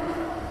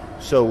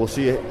 So we'll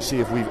see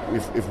if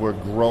we're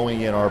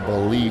growing in our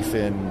belief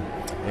in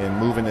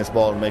moving this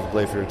ball and make a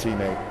play for your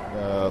teammate.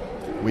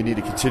 We need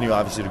to continue,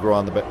 obviously, to grow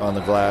on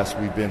the glass.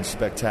 We've been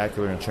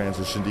spectacular in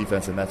transition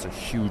defense, and that's a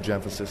huge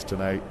emphasis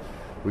tonight.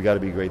 We got to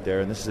be great there.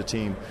 And this is a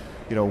team,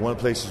 one of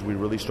the places we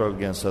really struggled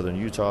against Southern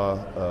Utah.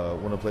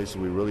 One of the places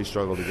we really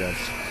struggled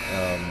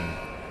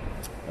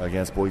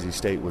against Boise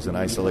State was in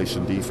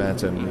isolation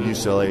defense, and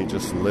UCLA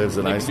just lives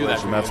in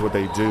isolation. That's what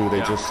they do.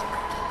 They just,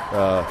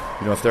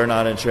 if they're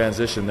not in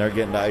transition, they're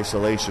getting to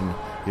isolation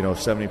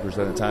 70%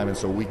 of the time, and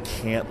so we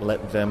can't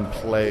let them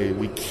play.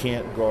 We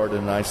can't guard in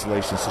an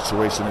isolation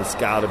situation. It's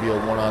got to be a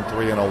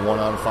 1-on-3 and a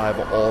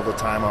 1-on-5 all the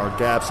time. Our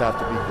gaps have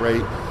to be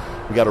great.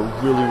 We got to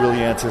really,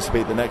 really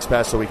anticipate the next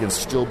pass so we can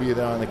still be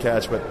there on the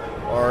catch, but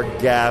our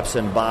gaps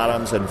and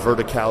bottoms and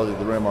verticality of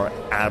the rim are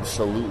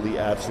absolutely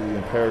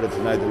imperative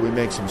tonight that we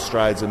make some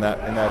strides in that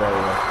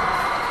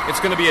area.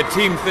 It's going to be a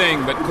team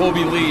thing, but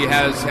Colby Lee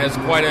has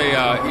quite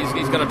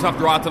he's got a tough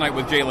draw tonight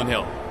with Jalen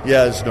Hill.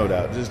 Yeah, there's no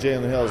doubt. Just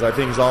Jalen Hill, I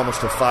think he's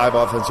almost to 5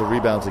 offensive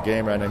rebounds a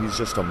game right now. He's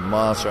just a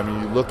monster. I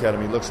mean, you look at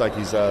him, he looks like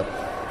he's a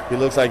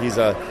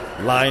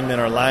lineman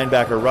or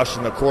linebacker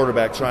rushing the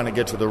quarterback trying to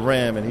get to the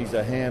rim, and he's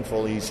a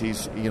handful. He's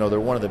they're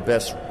one of the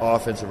best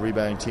offensive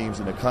rebounding teams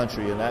in the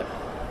country, and that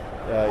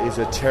is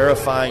a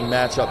terrifying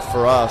matchup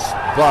for us,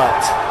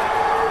 but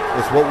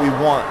it's what we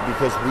want,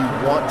 because we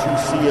want to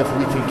see if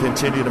we can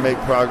continue to make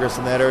progress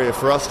in that area.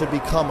 For us to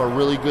become a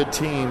really good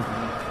team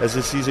as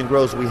the season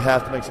grows, we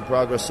have to make some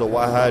progress, so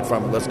why hide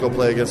from it? Let's go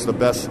play against the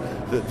best,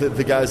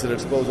 the guys that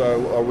expose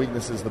our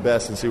weaknesses the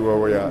best, and see where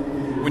we're at.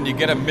 When you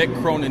get a Mick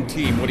Cronin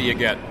team, what do you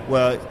get?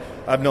 Well,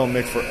 I've known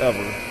Mick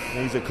forever.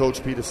 He's a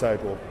Coach P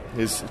disciple.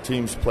 His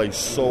teams play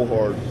so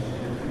hard,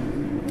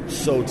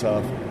 so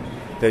tough.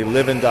 They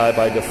live and die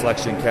by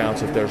deflection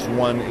counts. If there's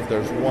one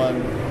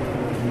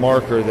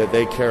marker that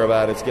they care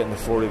about, it's getting the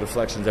 40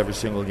 deflections every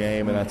single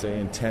game, and that's an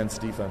intense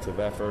defensive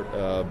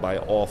effort by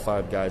all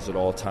 5 guys at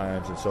all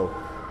times. And so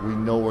we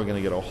know we're going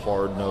to get a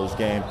hard-nosed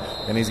game.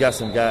 And he's got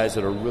some guys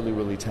that are really,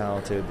 really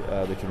talented,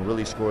 that can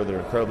really score, that are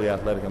incredibly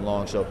athletic and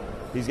long. So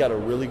he's got a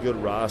really good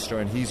roster,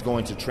 and he's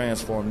going to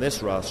transform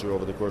this roster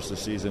over the course of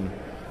the season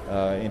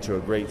into a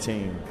great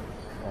team.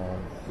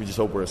 We just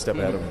hope we're a step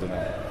ahead of them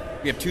tonight.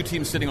 We have 2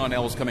 teams sitting on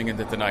L's coming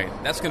into tonight.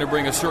 That's going to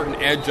bring a certain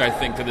edge, I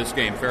think, to this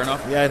game. Fair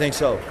enough? Yeah, I think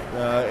so.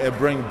 It'll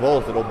bring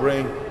both. It'll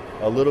bring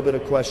a little bit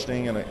of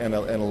questioning and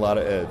a lot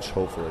of edge,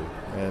 hopefully.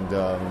 And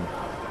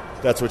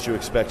that's what you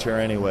expect here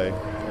anyway.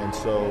 And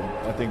so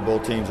I think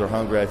both teams are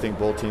hungry. I think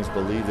both teams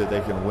believe that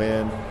they can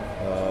win.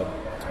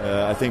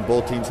 I think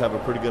both teams have a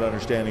pretty good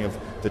understanding of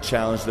the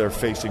challenge they're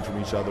facing from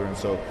each other. And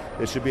so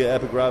it should be an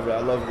epic rivalry. I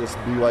love this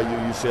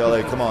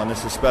BYU-UCLA. Come on,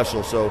 this is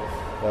special. So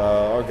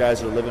our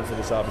guys are living for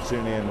this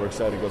opportunity, and we're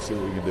excited to go see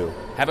what we can do.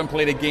 Haven't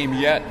played a game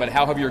yet, but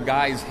how have your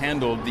guys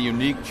handled the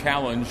unique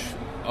challenge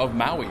of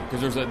Maui?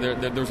 Because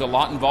there's a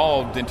lot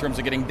involved in terms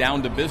of getting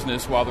down to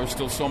business while there's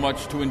still so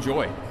much to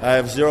enjoy. I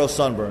have 0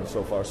 sunburn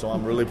so far, so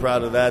I'm really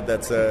proud of that.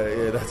 That's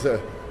a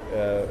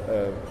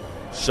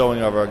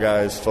showing of our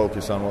guys'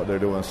 focus on what they're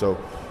doing. So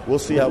we'll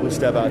see how we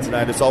step out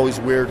tonight. It's always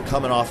weird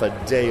coming off a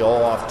day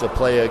off to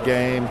play a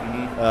game,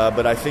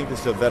 but I think this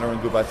is a veteran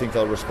group. I think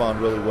they'll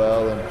respond really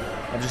well, and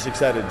I'm just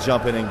excited to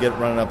jump in and get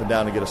running up and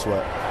down and get a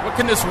sweat. What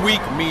can this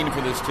week mean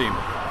for this team?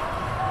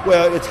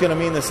 Well, it's going to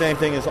mean the same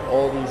thing as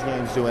all these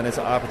games do, and it's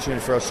an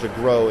opportunity for us to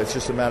grow. It's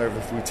just a matter of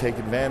if we take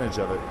advantage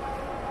of it.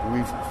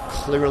 We've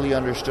clearly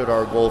understood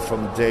our goal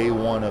from day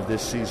one of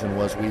this season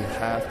was we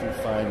have to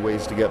find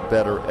ways to get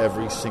better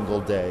every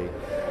single day.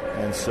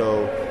 And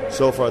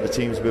so far the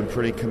team's been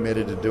pretty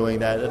committed to doing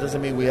that. That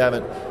doesn't mean we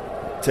haven't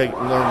learned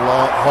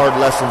hard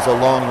lessons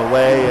along the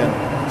way,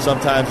 and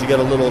sometimes you get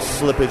a little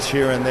slippage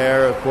here and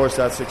there. Of course,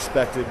 that's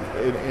expected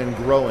in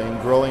growing.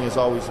 Growing is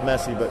always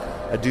messy, but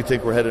I do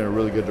think we're headed in a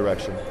really good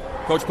direction.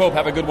 Coach Pope,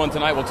 have a good one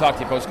tonight. We'll talk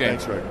to you post-game.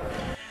 Thanks, Rick.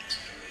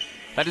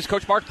 That is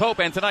Coach Mark Pope,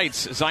 and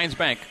tonight's Zions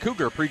Bank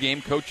Cougar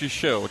pregame coaches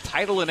show.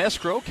 Title and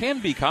escrow can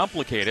be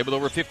complicated. With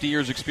over 50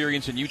 years'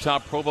 experience in Utah,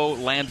 Provo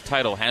Land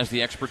Title has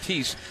the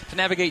expertise to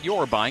navigate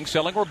your buying,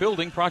 selling, or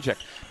building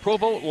project.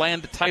 Provo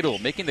Land Title,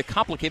 making the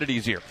complicated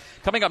easier.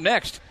 Coming up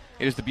next,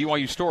 it is the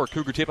BYU Store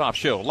Cougar Tip-Off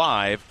Show,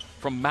 live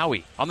from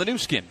Maui on the new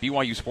skin,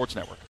 BYU Sports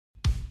Network.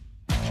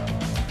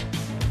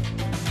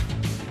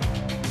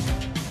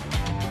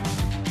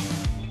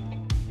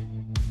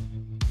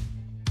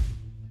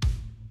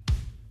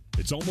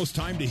 It's almost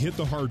time to hit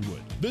the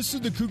hardwood. This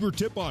is the Cougar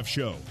Tip-Off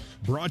Show,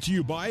 brought to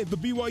you by the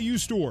BYU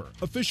Store,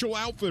 official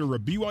outfitter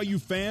of BYU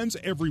fans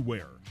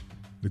everywhere.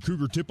 The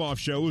Cougar Tip-Off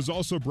Show is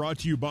also brought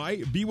to you by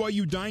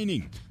BYU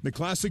Dining, the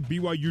classic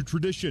BYU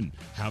tradition.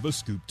 Have a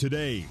scoop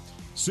today.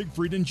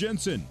 Siegfried &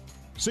 Jensen.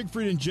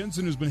 Siegfried &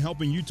 Jensen has been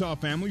helping Utah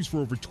families for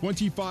over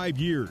 25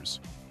 years.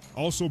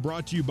 Also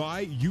brought to you by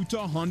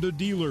Utah Honda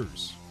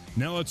Dealers.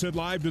 Now let's head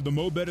live to the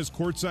Mo Bettis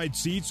courtside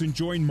seats and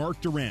join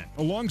Mark Durant,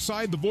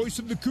 alongside the voice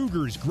of the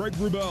Cougars, Greg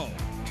Wrubell.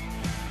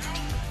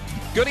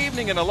 Good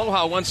evening and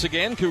aloha once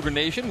again, Cougar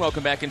Nation.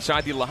 Welcome back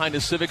inside the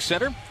Lahaina Civic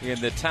Center in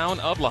the town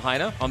of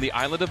Lahaina on the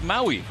island of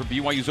Maui for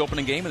BYU's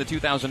opening game in the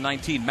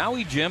 2019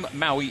 Maui Jim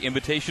Maui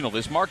Invitational.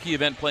 This marquee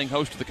event playing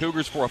host to the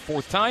Cougars for a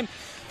 4th time.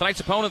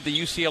 Tonight's opponent,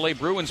 the UCLA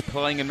Bruins,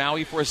 playing in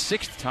Maui for a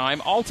 6th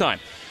time all-time.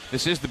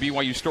 This is the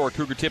BYU Store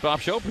Cougar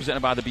Tip-Off Show, presented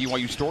by the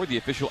BYU Store, the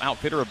official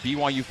outfitter of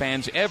BYU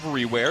fans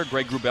everywhere.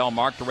 Greg Wrubell,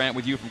 Mark Durant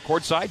with you from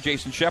courtside.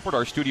 Jason Shepard,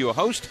 our studio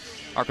host.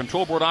 Our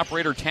control board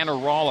operator, Tanner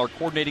Rawl. Our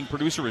coordinating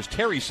producer is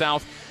Terry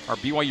South. Our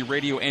BYU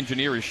radio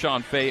engineer is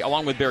Sean Fay,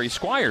 along with Barry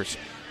Squires.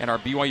 And our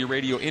BYU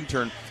radio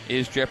intern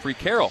is Jeffrey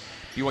Carroll.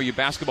 BYU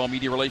Basketball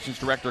Media Relations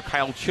Director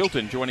Kyle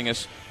Chilton joining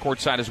us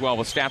courtside as well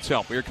with Stats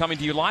Help. We are coming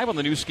to you live on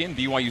the new skin,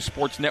 BYU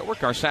Sports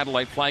Network. Our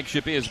satellite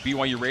flagship is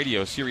BYU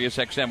Radio, Sirius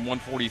XM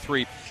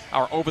 143.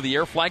 Our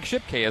over-the-air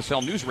flagship,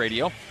 KSL News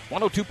Radio,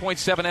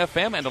 102.7 FM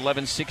and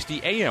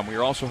 1160 AM. We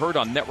are also heard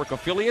on network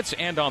affiliates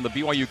and on the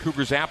BYU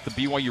Cougars app, the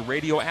BYU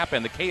Radio app,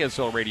 and the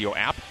KSL Radio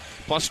app,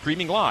 plus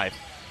streaming live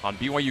on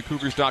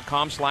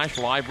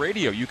BYUCougars.com/live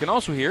radio. You can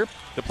also hear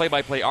the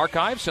play-by-play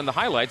archives and the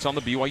highlights on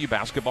the BYU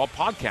Basketball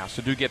Podcast,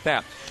 so do get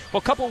that. Well,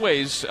 a couple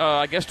ways,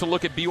 I guess, to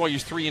look at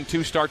BYU's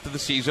 3-2 start to the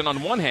season.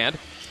 On one hand,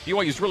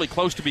 BYU's really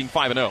close to being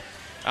 5-0.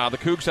 The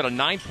Cougs had a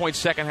 9-point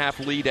second-half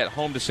lead at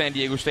home to San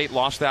Diego State,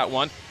 lost that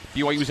one.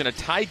 BYU was in a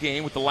tie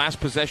game with the last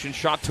possession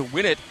shot to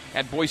win it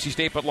at Boise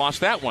State, but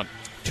lost that one.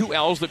 2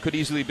 L's that could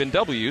easily have been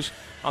W's.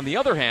 On the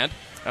other hand,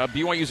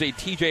 BYU's a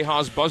TJ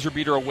Haws buzzer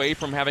beater away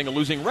from having a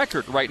losing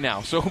record right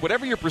now. So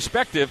whatever your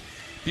perspective,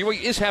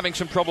 BYU is having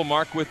some trouble,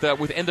 Mark, with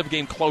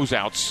end-of-game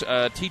closeouts.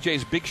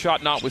 TJ's big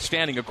shot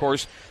notwithstanding, of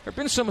course. There have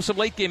been some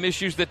late-game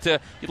issues that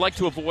you'd like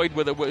to avoid,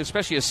 with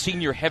especially a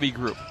senior-heavy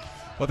group.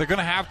 Well, they're going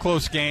to have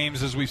close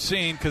games, as we've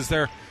seen, because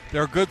they're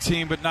a good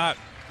team, but not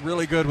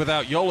really good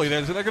without Yoli.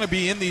 They're going to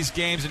be in these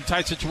games in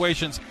tight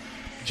situations.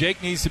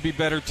 Jake needs to be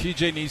better.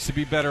 TJ needs to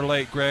be better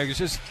late, Greg. It's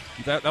just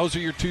those are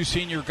your two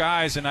senior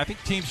guys, and I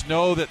think teams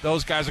know that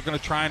those guys are going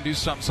to try and do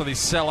something, so they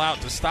sell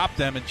out to stop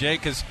them, and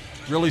Jake has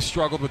really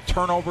struggled with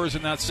turnovers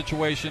in that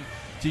situation.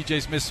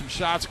 TJ's missed some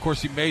shots. Of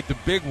course, he made the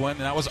big one,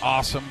 and that was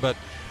awesome, but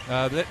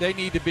they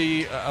need to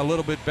be a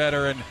little bit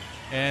better,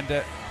 and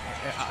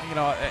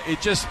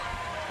it just –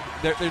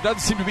 there doesn't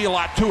seem to be a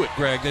lot to it,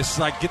 Greg. It's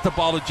like get the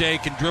ball to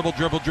Jake and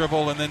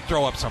dribble, and then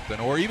throw up something.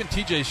 Or even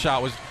TJ's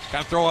shot was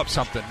kind of throw up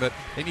something. But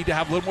they need to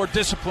have a little more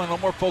discipline, a little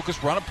more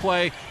focus, run a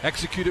play,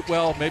 execute it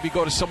well, maybe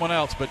go to someone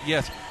else. But,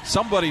 yes,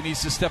 somebody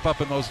needs to step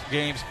up in those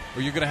games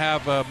or you're going to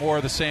have more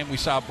of the same we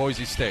saw at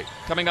Boise State.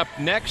 Coming up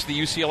next, the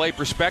UCLA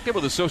Perspective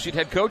with Associate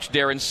Head Coach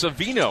Darren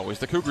Savino is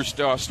the Cougar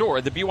store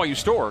at the BYU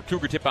store.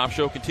 Cougar Tip-Off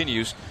Show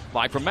continues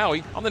live from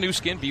Maui on the new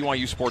skin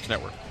BYU Sports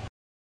Network.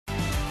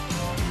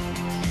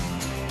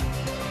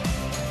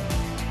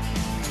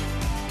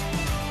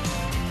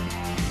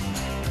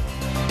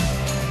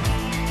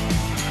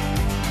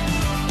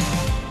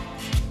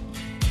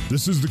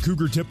 This is the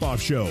Cougar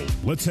Tip-Off Show.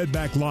 Let's head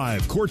back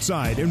live,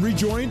 courtside, and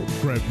rejoin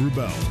Greg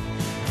Wrubell.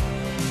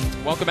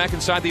 Welcome back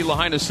inside the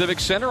Lahaina Civic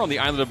Center on the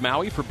island of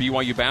Maui for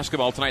BYU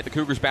basketball tonight. The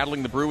Cougars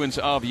battling the Bruins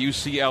of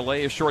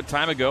UCLA. A short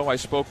time ago, I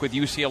spoke with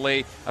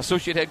UCLA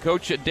Associate Head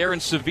Coach Darren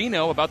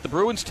Savino about the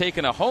Bruins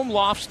taking a home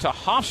loss to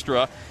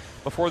Hofstra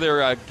before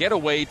their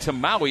getaway to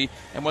Maui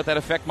and what that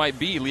effect might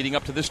be leading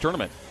up to this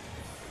tournament.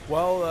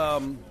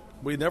 Well,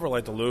 we never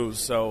like to lose,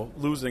 so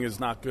losing is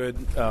not good.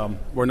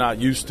 We're not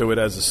used to it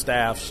as a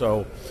staff,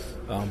 so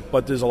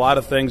but there's a lot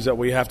of things that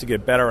we have to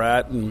get better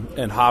at, and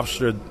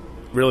Hofstra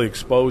really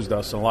exposed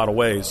us in a lot of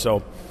ways.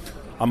 So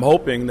I'm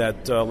hoping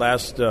that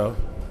last 2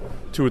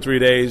 or 3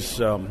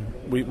 days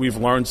we've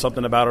learned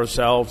something about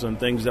ourselves and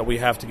things that we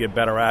have to get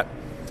better at.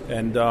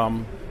 And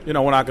we're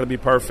not going to be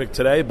perfect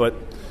today, but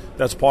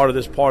that's part of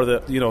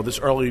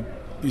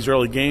these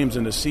early games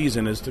in the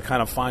season is to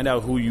kind of find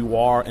out who you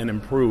are and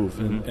improve,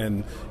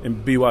 and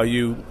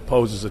BYU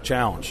poses a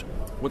challenge.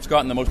 What's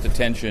gotten the most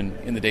attention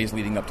in the days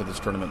leading up to this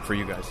tournament for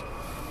you guys?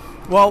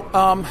 Well,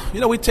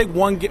 we take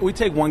one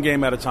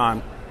game at a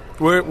time.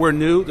 We're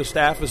new. The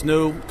staff is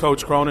new.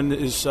 Coach Cronin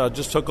is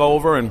just took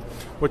over, and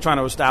we're trying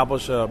to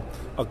establish a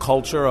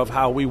culture of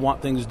how we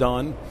want things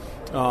done,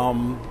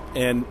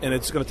 and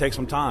it's going to take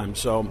some time.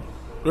 So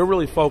we're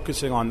really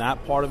focusing on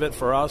that part of it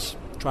for us,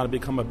 trying to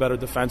become a better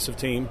defensive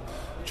team,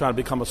 trying to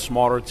become a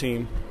smarter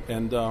team,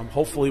 and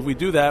hopefully if we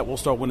do that, we'll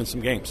start winning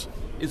some games.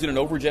 Is it an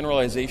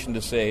overgeneralization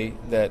to say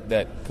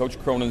that Coach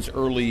Cronin's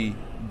early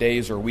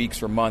days or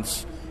weeks or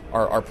months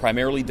are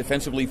primarily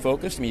defensively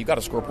focused? I mean, you've got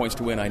to score points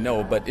to win, I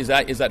know, but is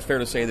that fair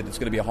to say that it's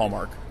going to be a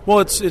hallmark? Well,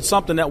 it's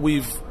something that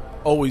we've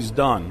always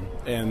done,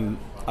 and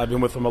I've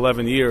been with him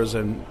 11 years,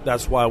 and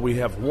that's why we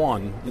have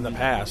won in the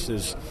past,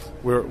 is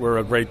we're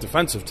a great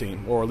defensive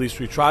team, or at least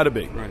we try to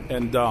be. Right.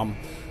 And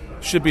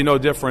should be no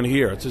different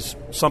here. It's just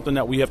something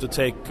that we have to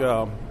take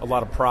a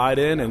lot of pride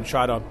in and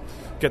try to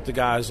get the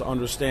guys to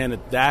understand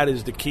that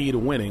is the key to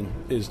winning,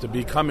 is to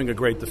becoming a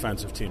great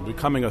defensive team,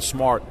 becoming a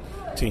smart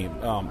team.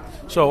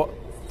 So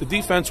the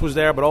defense was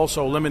there, but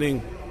also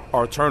limiting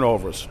our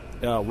turnovers.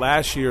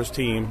 Last year's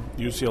team,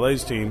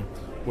 UCLA's team,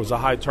 was a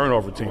high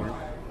turnover team.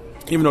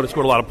 Even though they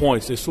scored a lot of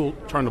points, they still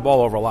turned the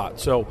ball over a lot.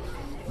 So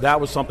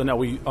that was something that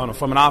we,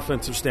 from an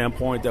offensive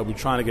standpoint, that we're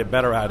trying to get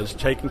better at, is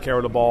taking care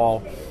of the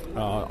ball,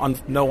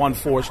 no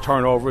unforced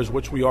turnovers,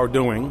 which we are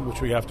doing,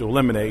 which we have to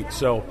eliminate.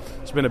 So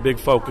it's been a big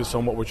focus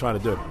on what we're trying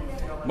to do.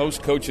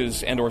 Most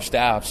coaches and or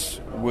staffs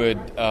would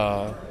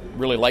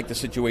really like the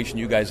situation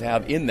you guys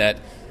have, in that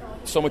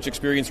so much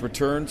experience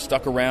returned,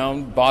 stuck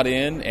around, bought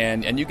in,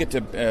 and you get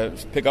to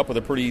pick up with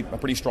a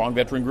pretty strong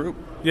veteran group.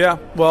 Yeah,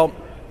 well,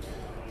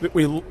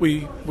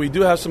 we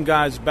do have some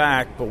guys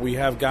back, but we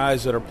have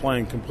guys that are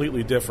playing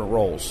completely different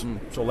roles.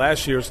 So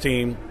last year's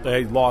team,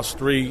 they lost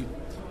 3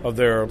 of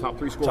their top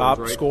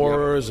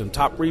scorers, right? And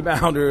top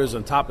rebounders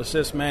and top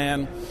assist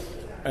man,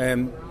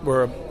 and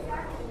we're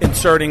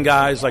inserting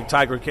guys like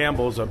Tiger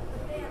Campbell is a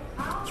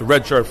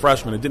redshirt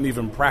freshman that didn't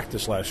even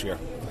practice last year.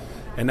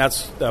 And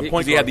that's the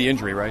point. He had the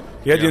injury, right?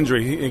 He had the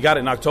injury. He got it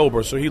in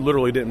October, so he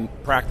literally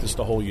didn't practice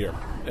the whole year,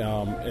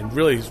 and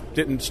really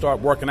didn't start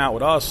working out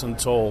with us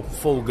until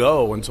full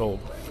go until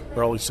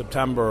early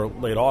September,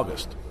 late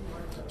August.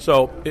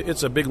 So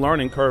it's a big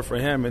learning curve for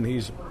him, and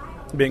he's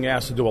being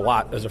asked to do a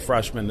lot as a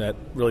freshman that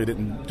really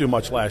didn't do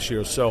much last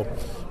year. So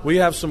we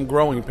have some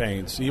growing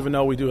pains, even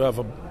though we do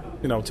have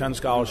 10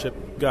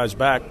 scholarship guys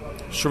back.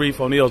 Sharif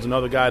O'Neal is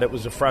another guy that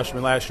was a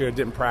freshman last year,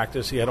 didn't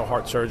practice. He had a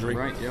heart surgery.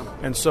 Right, yeah.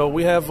 And so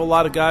we have a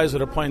lot of guys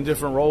that are playing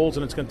different roles,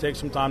 and it's going to take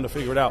some time to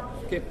figure it out.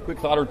 Okay, quick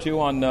thought or two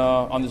on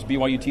this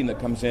BYU team that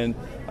comes in.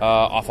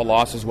 off a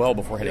loss as well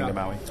before heading to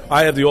Maui.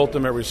 I have the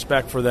ultimate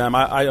respect for them.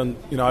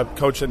 I've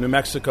coached at New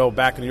Mexico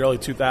back in the early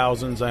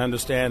 2000s. I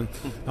understand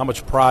how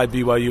much pride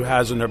BYU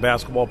has in their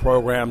basketball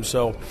program,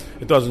 so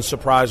it doesn't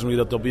surprise me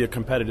that they'll be a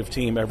competitive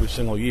team every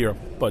single year.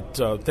 But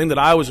the thing that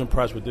I was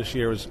impressed with this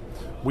year is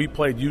we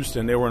played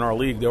Houston. They were in our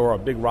league. They were our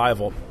big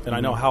rival, and I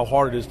know how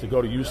hard it is to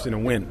go to Houston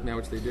and win.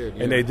 Which they did.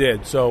 Yeah. And they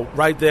did. So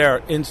right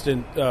there,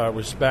 instant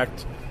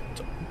respect.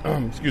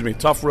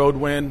 Tough road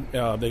win.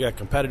 They got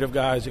competitive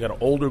guys. They got an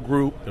older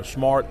group. They're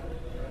smart.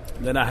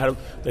 They know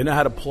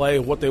how to play,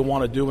 what they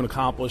want to do and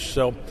accomplish.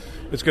 So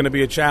it's going to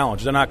be a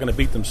challenge. They're not going to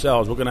beat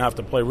themselves. We're going to have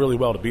to play really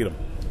well to beat them.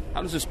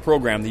 How does this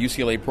program, the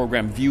UCLA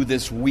program, view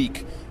this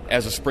week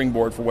as a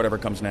springboard for whatever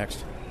comes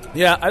next?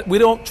 Yeah, we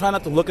don't try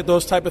not to look at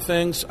those type of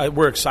things.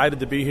 We're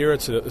excited to be here.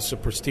 It's a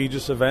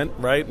prestigious event,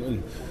 right?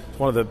 And it's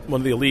one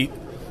of the elite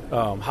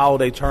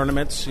holiday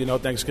tournaments,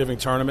 Thanksgiving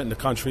tournament in the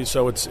country.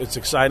 So it's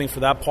exciting for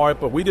that part.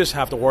 But we just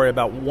have to worry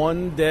about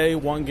one day,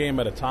 one game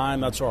at a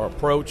time. That's our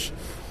approach.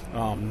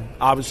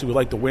 Obviously, we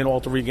like to win all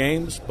 3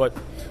 games, but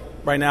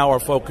right now our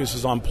focus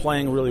is on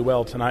playing really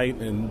well tonight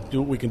and do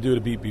what we can do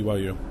to beat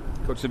BYU.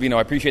 Coach Savino,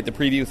 I appreciate the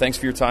preview. Thanks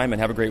for your time,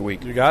 and have a great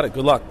week. You got it.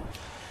 Good luck.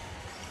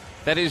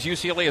 That is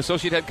UCLA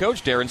Associate Head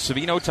Coach Darren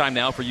Savino. Time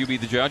now for You Be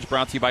the Judge,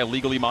 brought to you by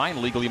Legally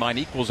Mine. Legally Mine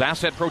equals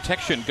asset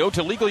protection. Go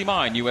to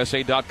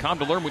LegallyMineUSA.com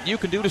to learn what you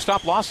can do to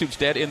stop lawsuits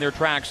dead in their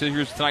tracks. So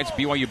here's tonight's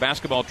BYU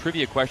basketball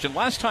trivia question.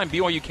 Last time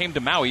BYU came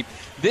to Maui,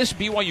 this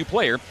BYU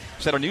player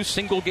set a new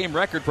single-game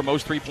record for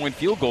most three-point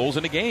field goals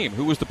in a game.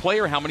 Who was the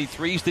player? How many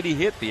threes did he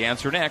hit? The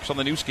answer next on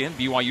the new skin,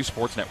 BYU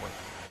Sports Network.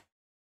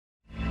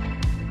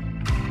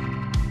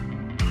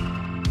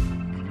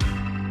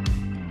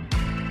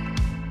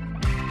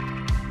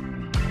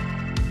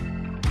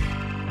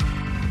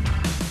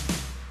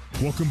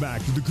 Welcome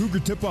back to the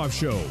Cougar Tip-Off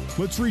Show.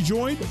 Let's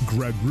rejoin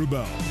Greg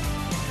Wrubell.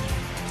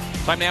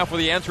 Time now for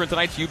the answer in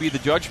tonight's You Be the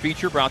Judge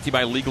feature, brought to you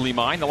by Legally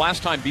Mine. The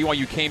last time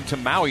BYU came to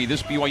Maui,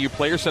 this BYU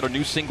player set a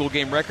new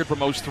single-game record for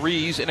most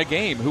threes in a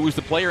game. Who was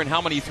the player and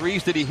how many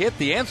threes did he hit?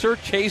 The answer,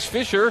 Chase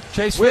Fisher.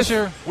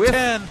 With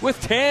 10.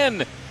 With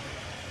 10.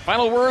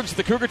 Final words,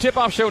 the Cougar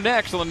Tip-Off Show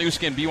next on the new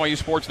skin, BYU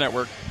Sports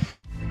Network.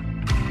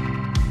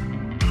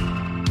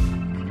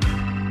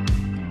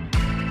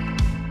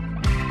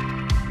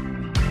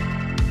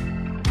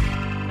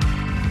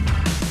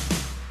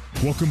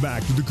 Welcome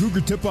back to the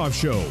Cougar Tip-Off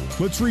Show.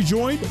 Let's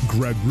rejoin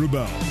Greg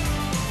Wrubell.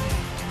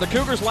 The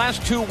Cougars'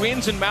 last 2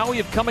 wins in Maui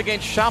have come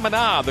against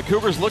Chaminade. The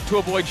Cougars look to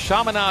avoid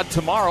Chaminade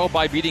tomorrow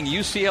by beating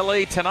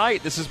UCLA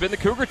tonight. This has been the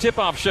Cougar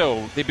Tip-Off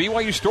Show, the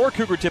BYU Store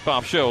Cougar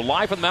Tip-Off Show,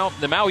 live from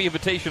the Maui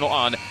Invitational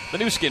on the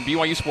new skin,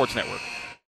 BYU Sports Network.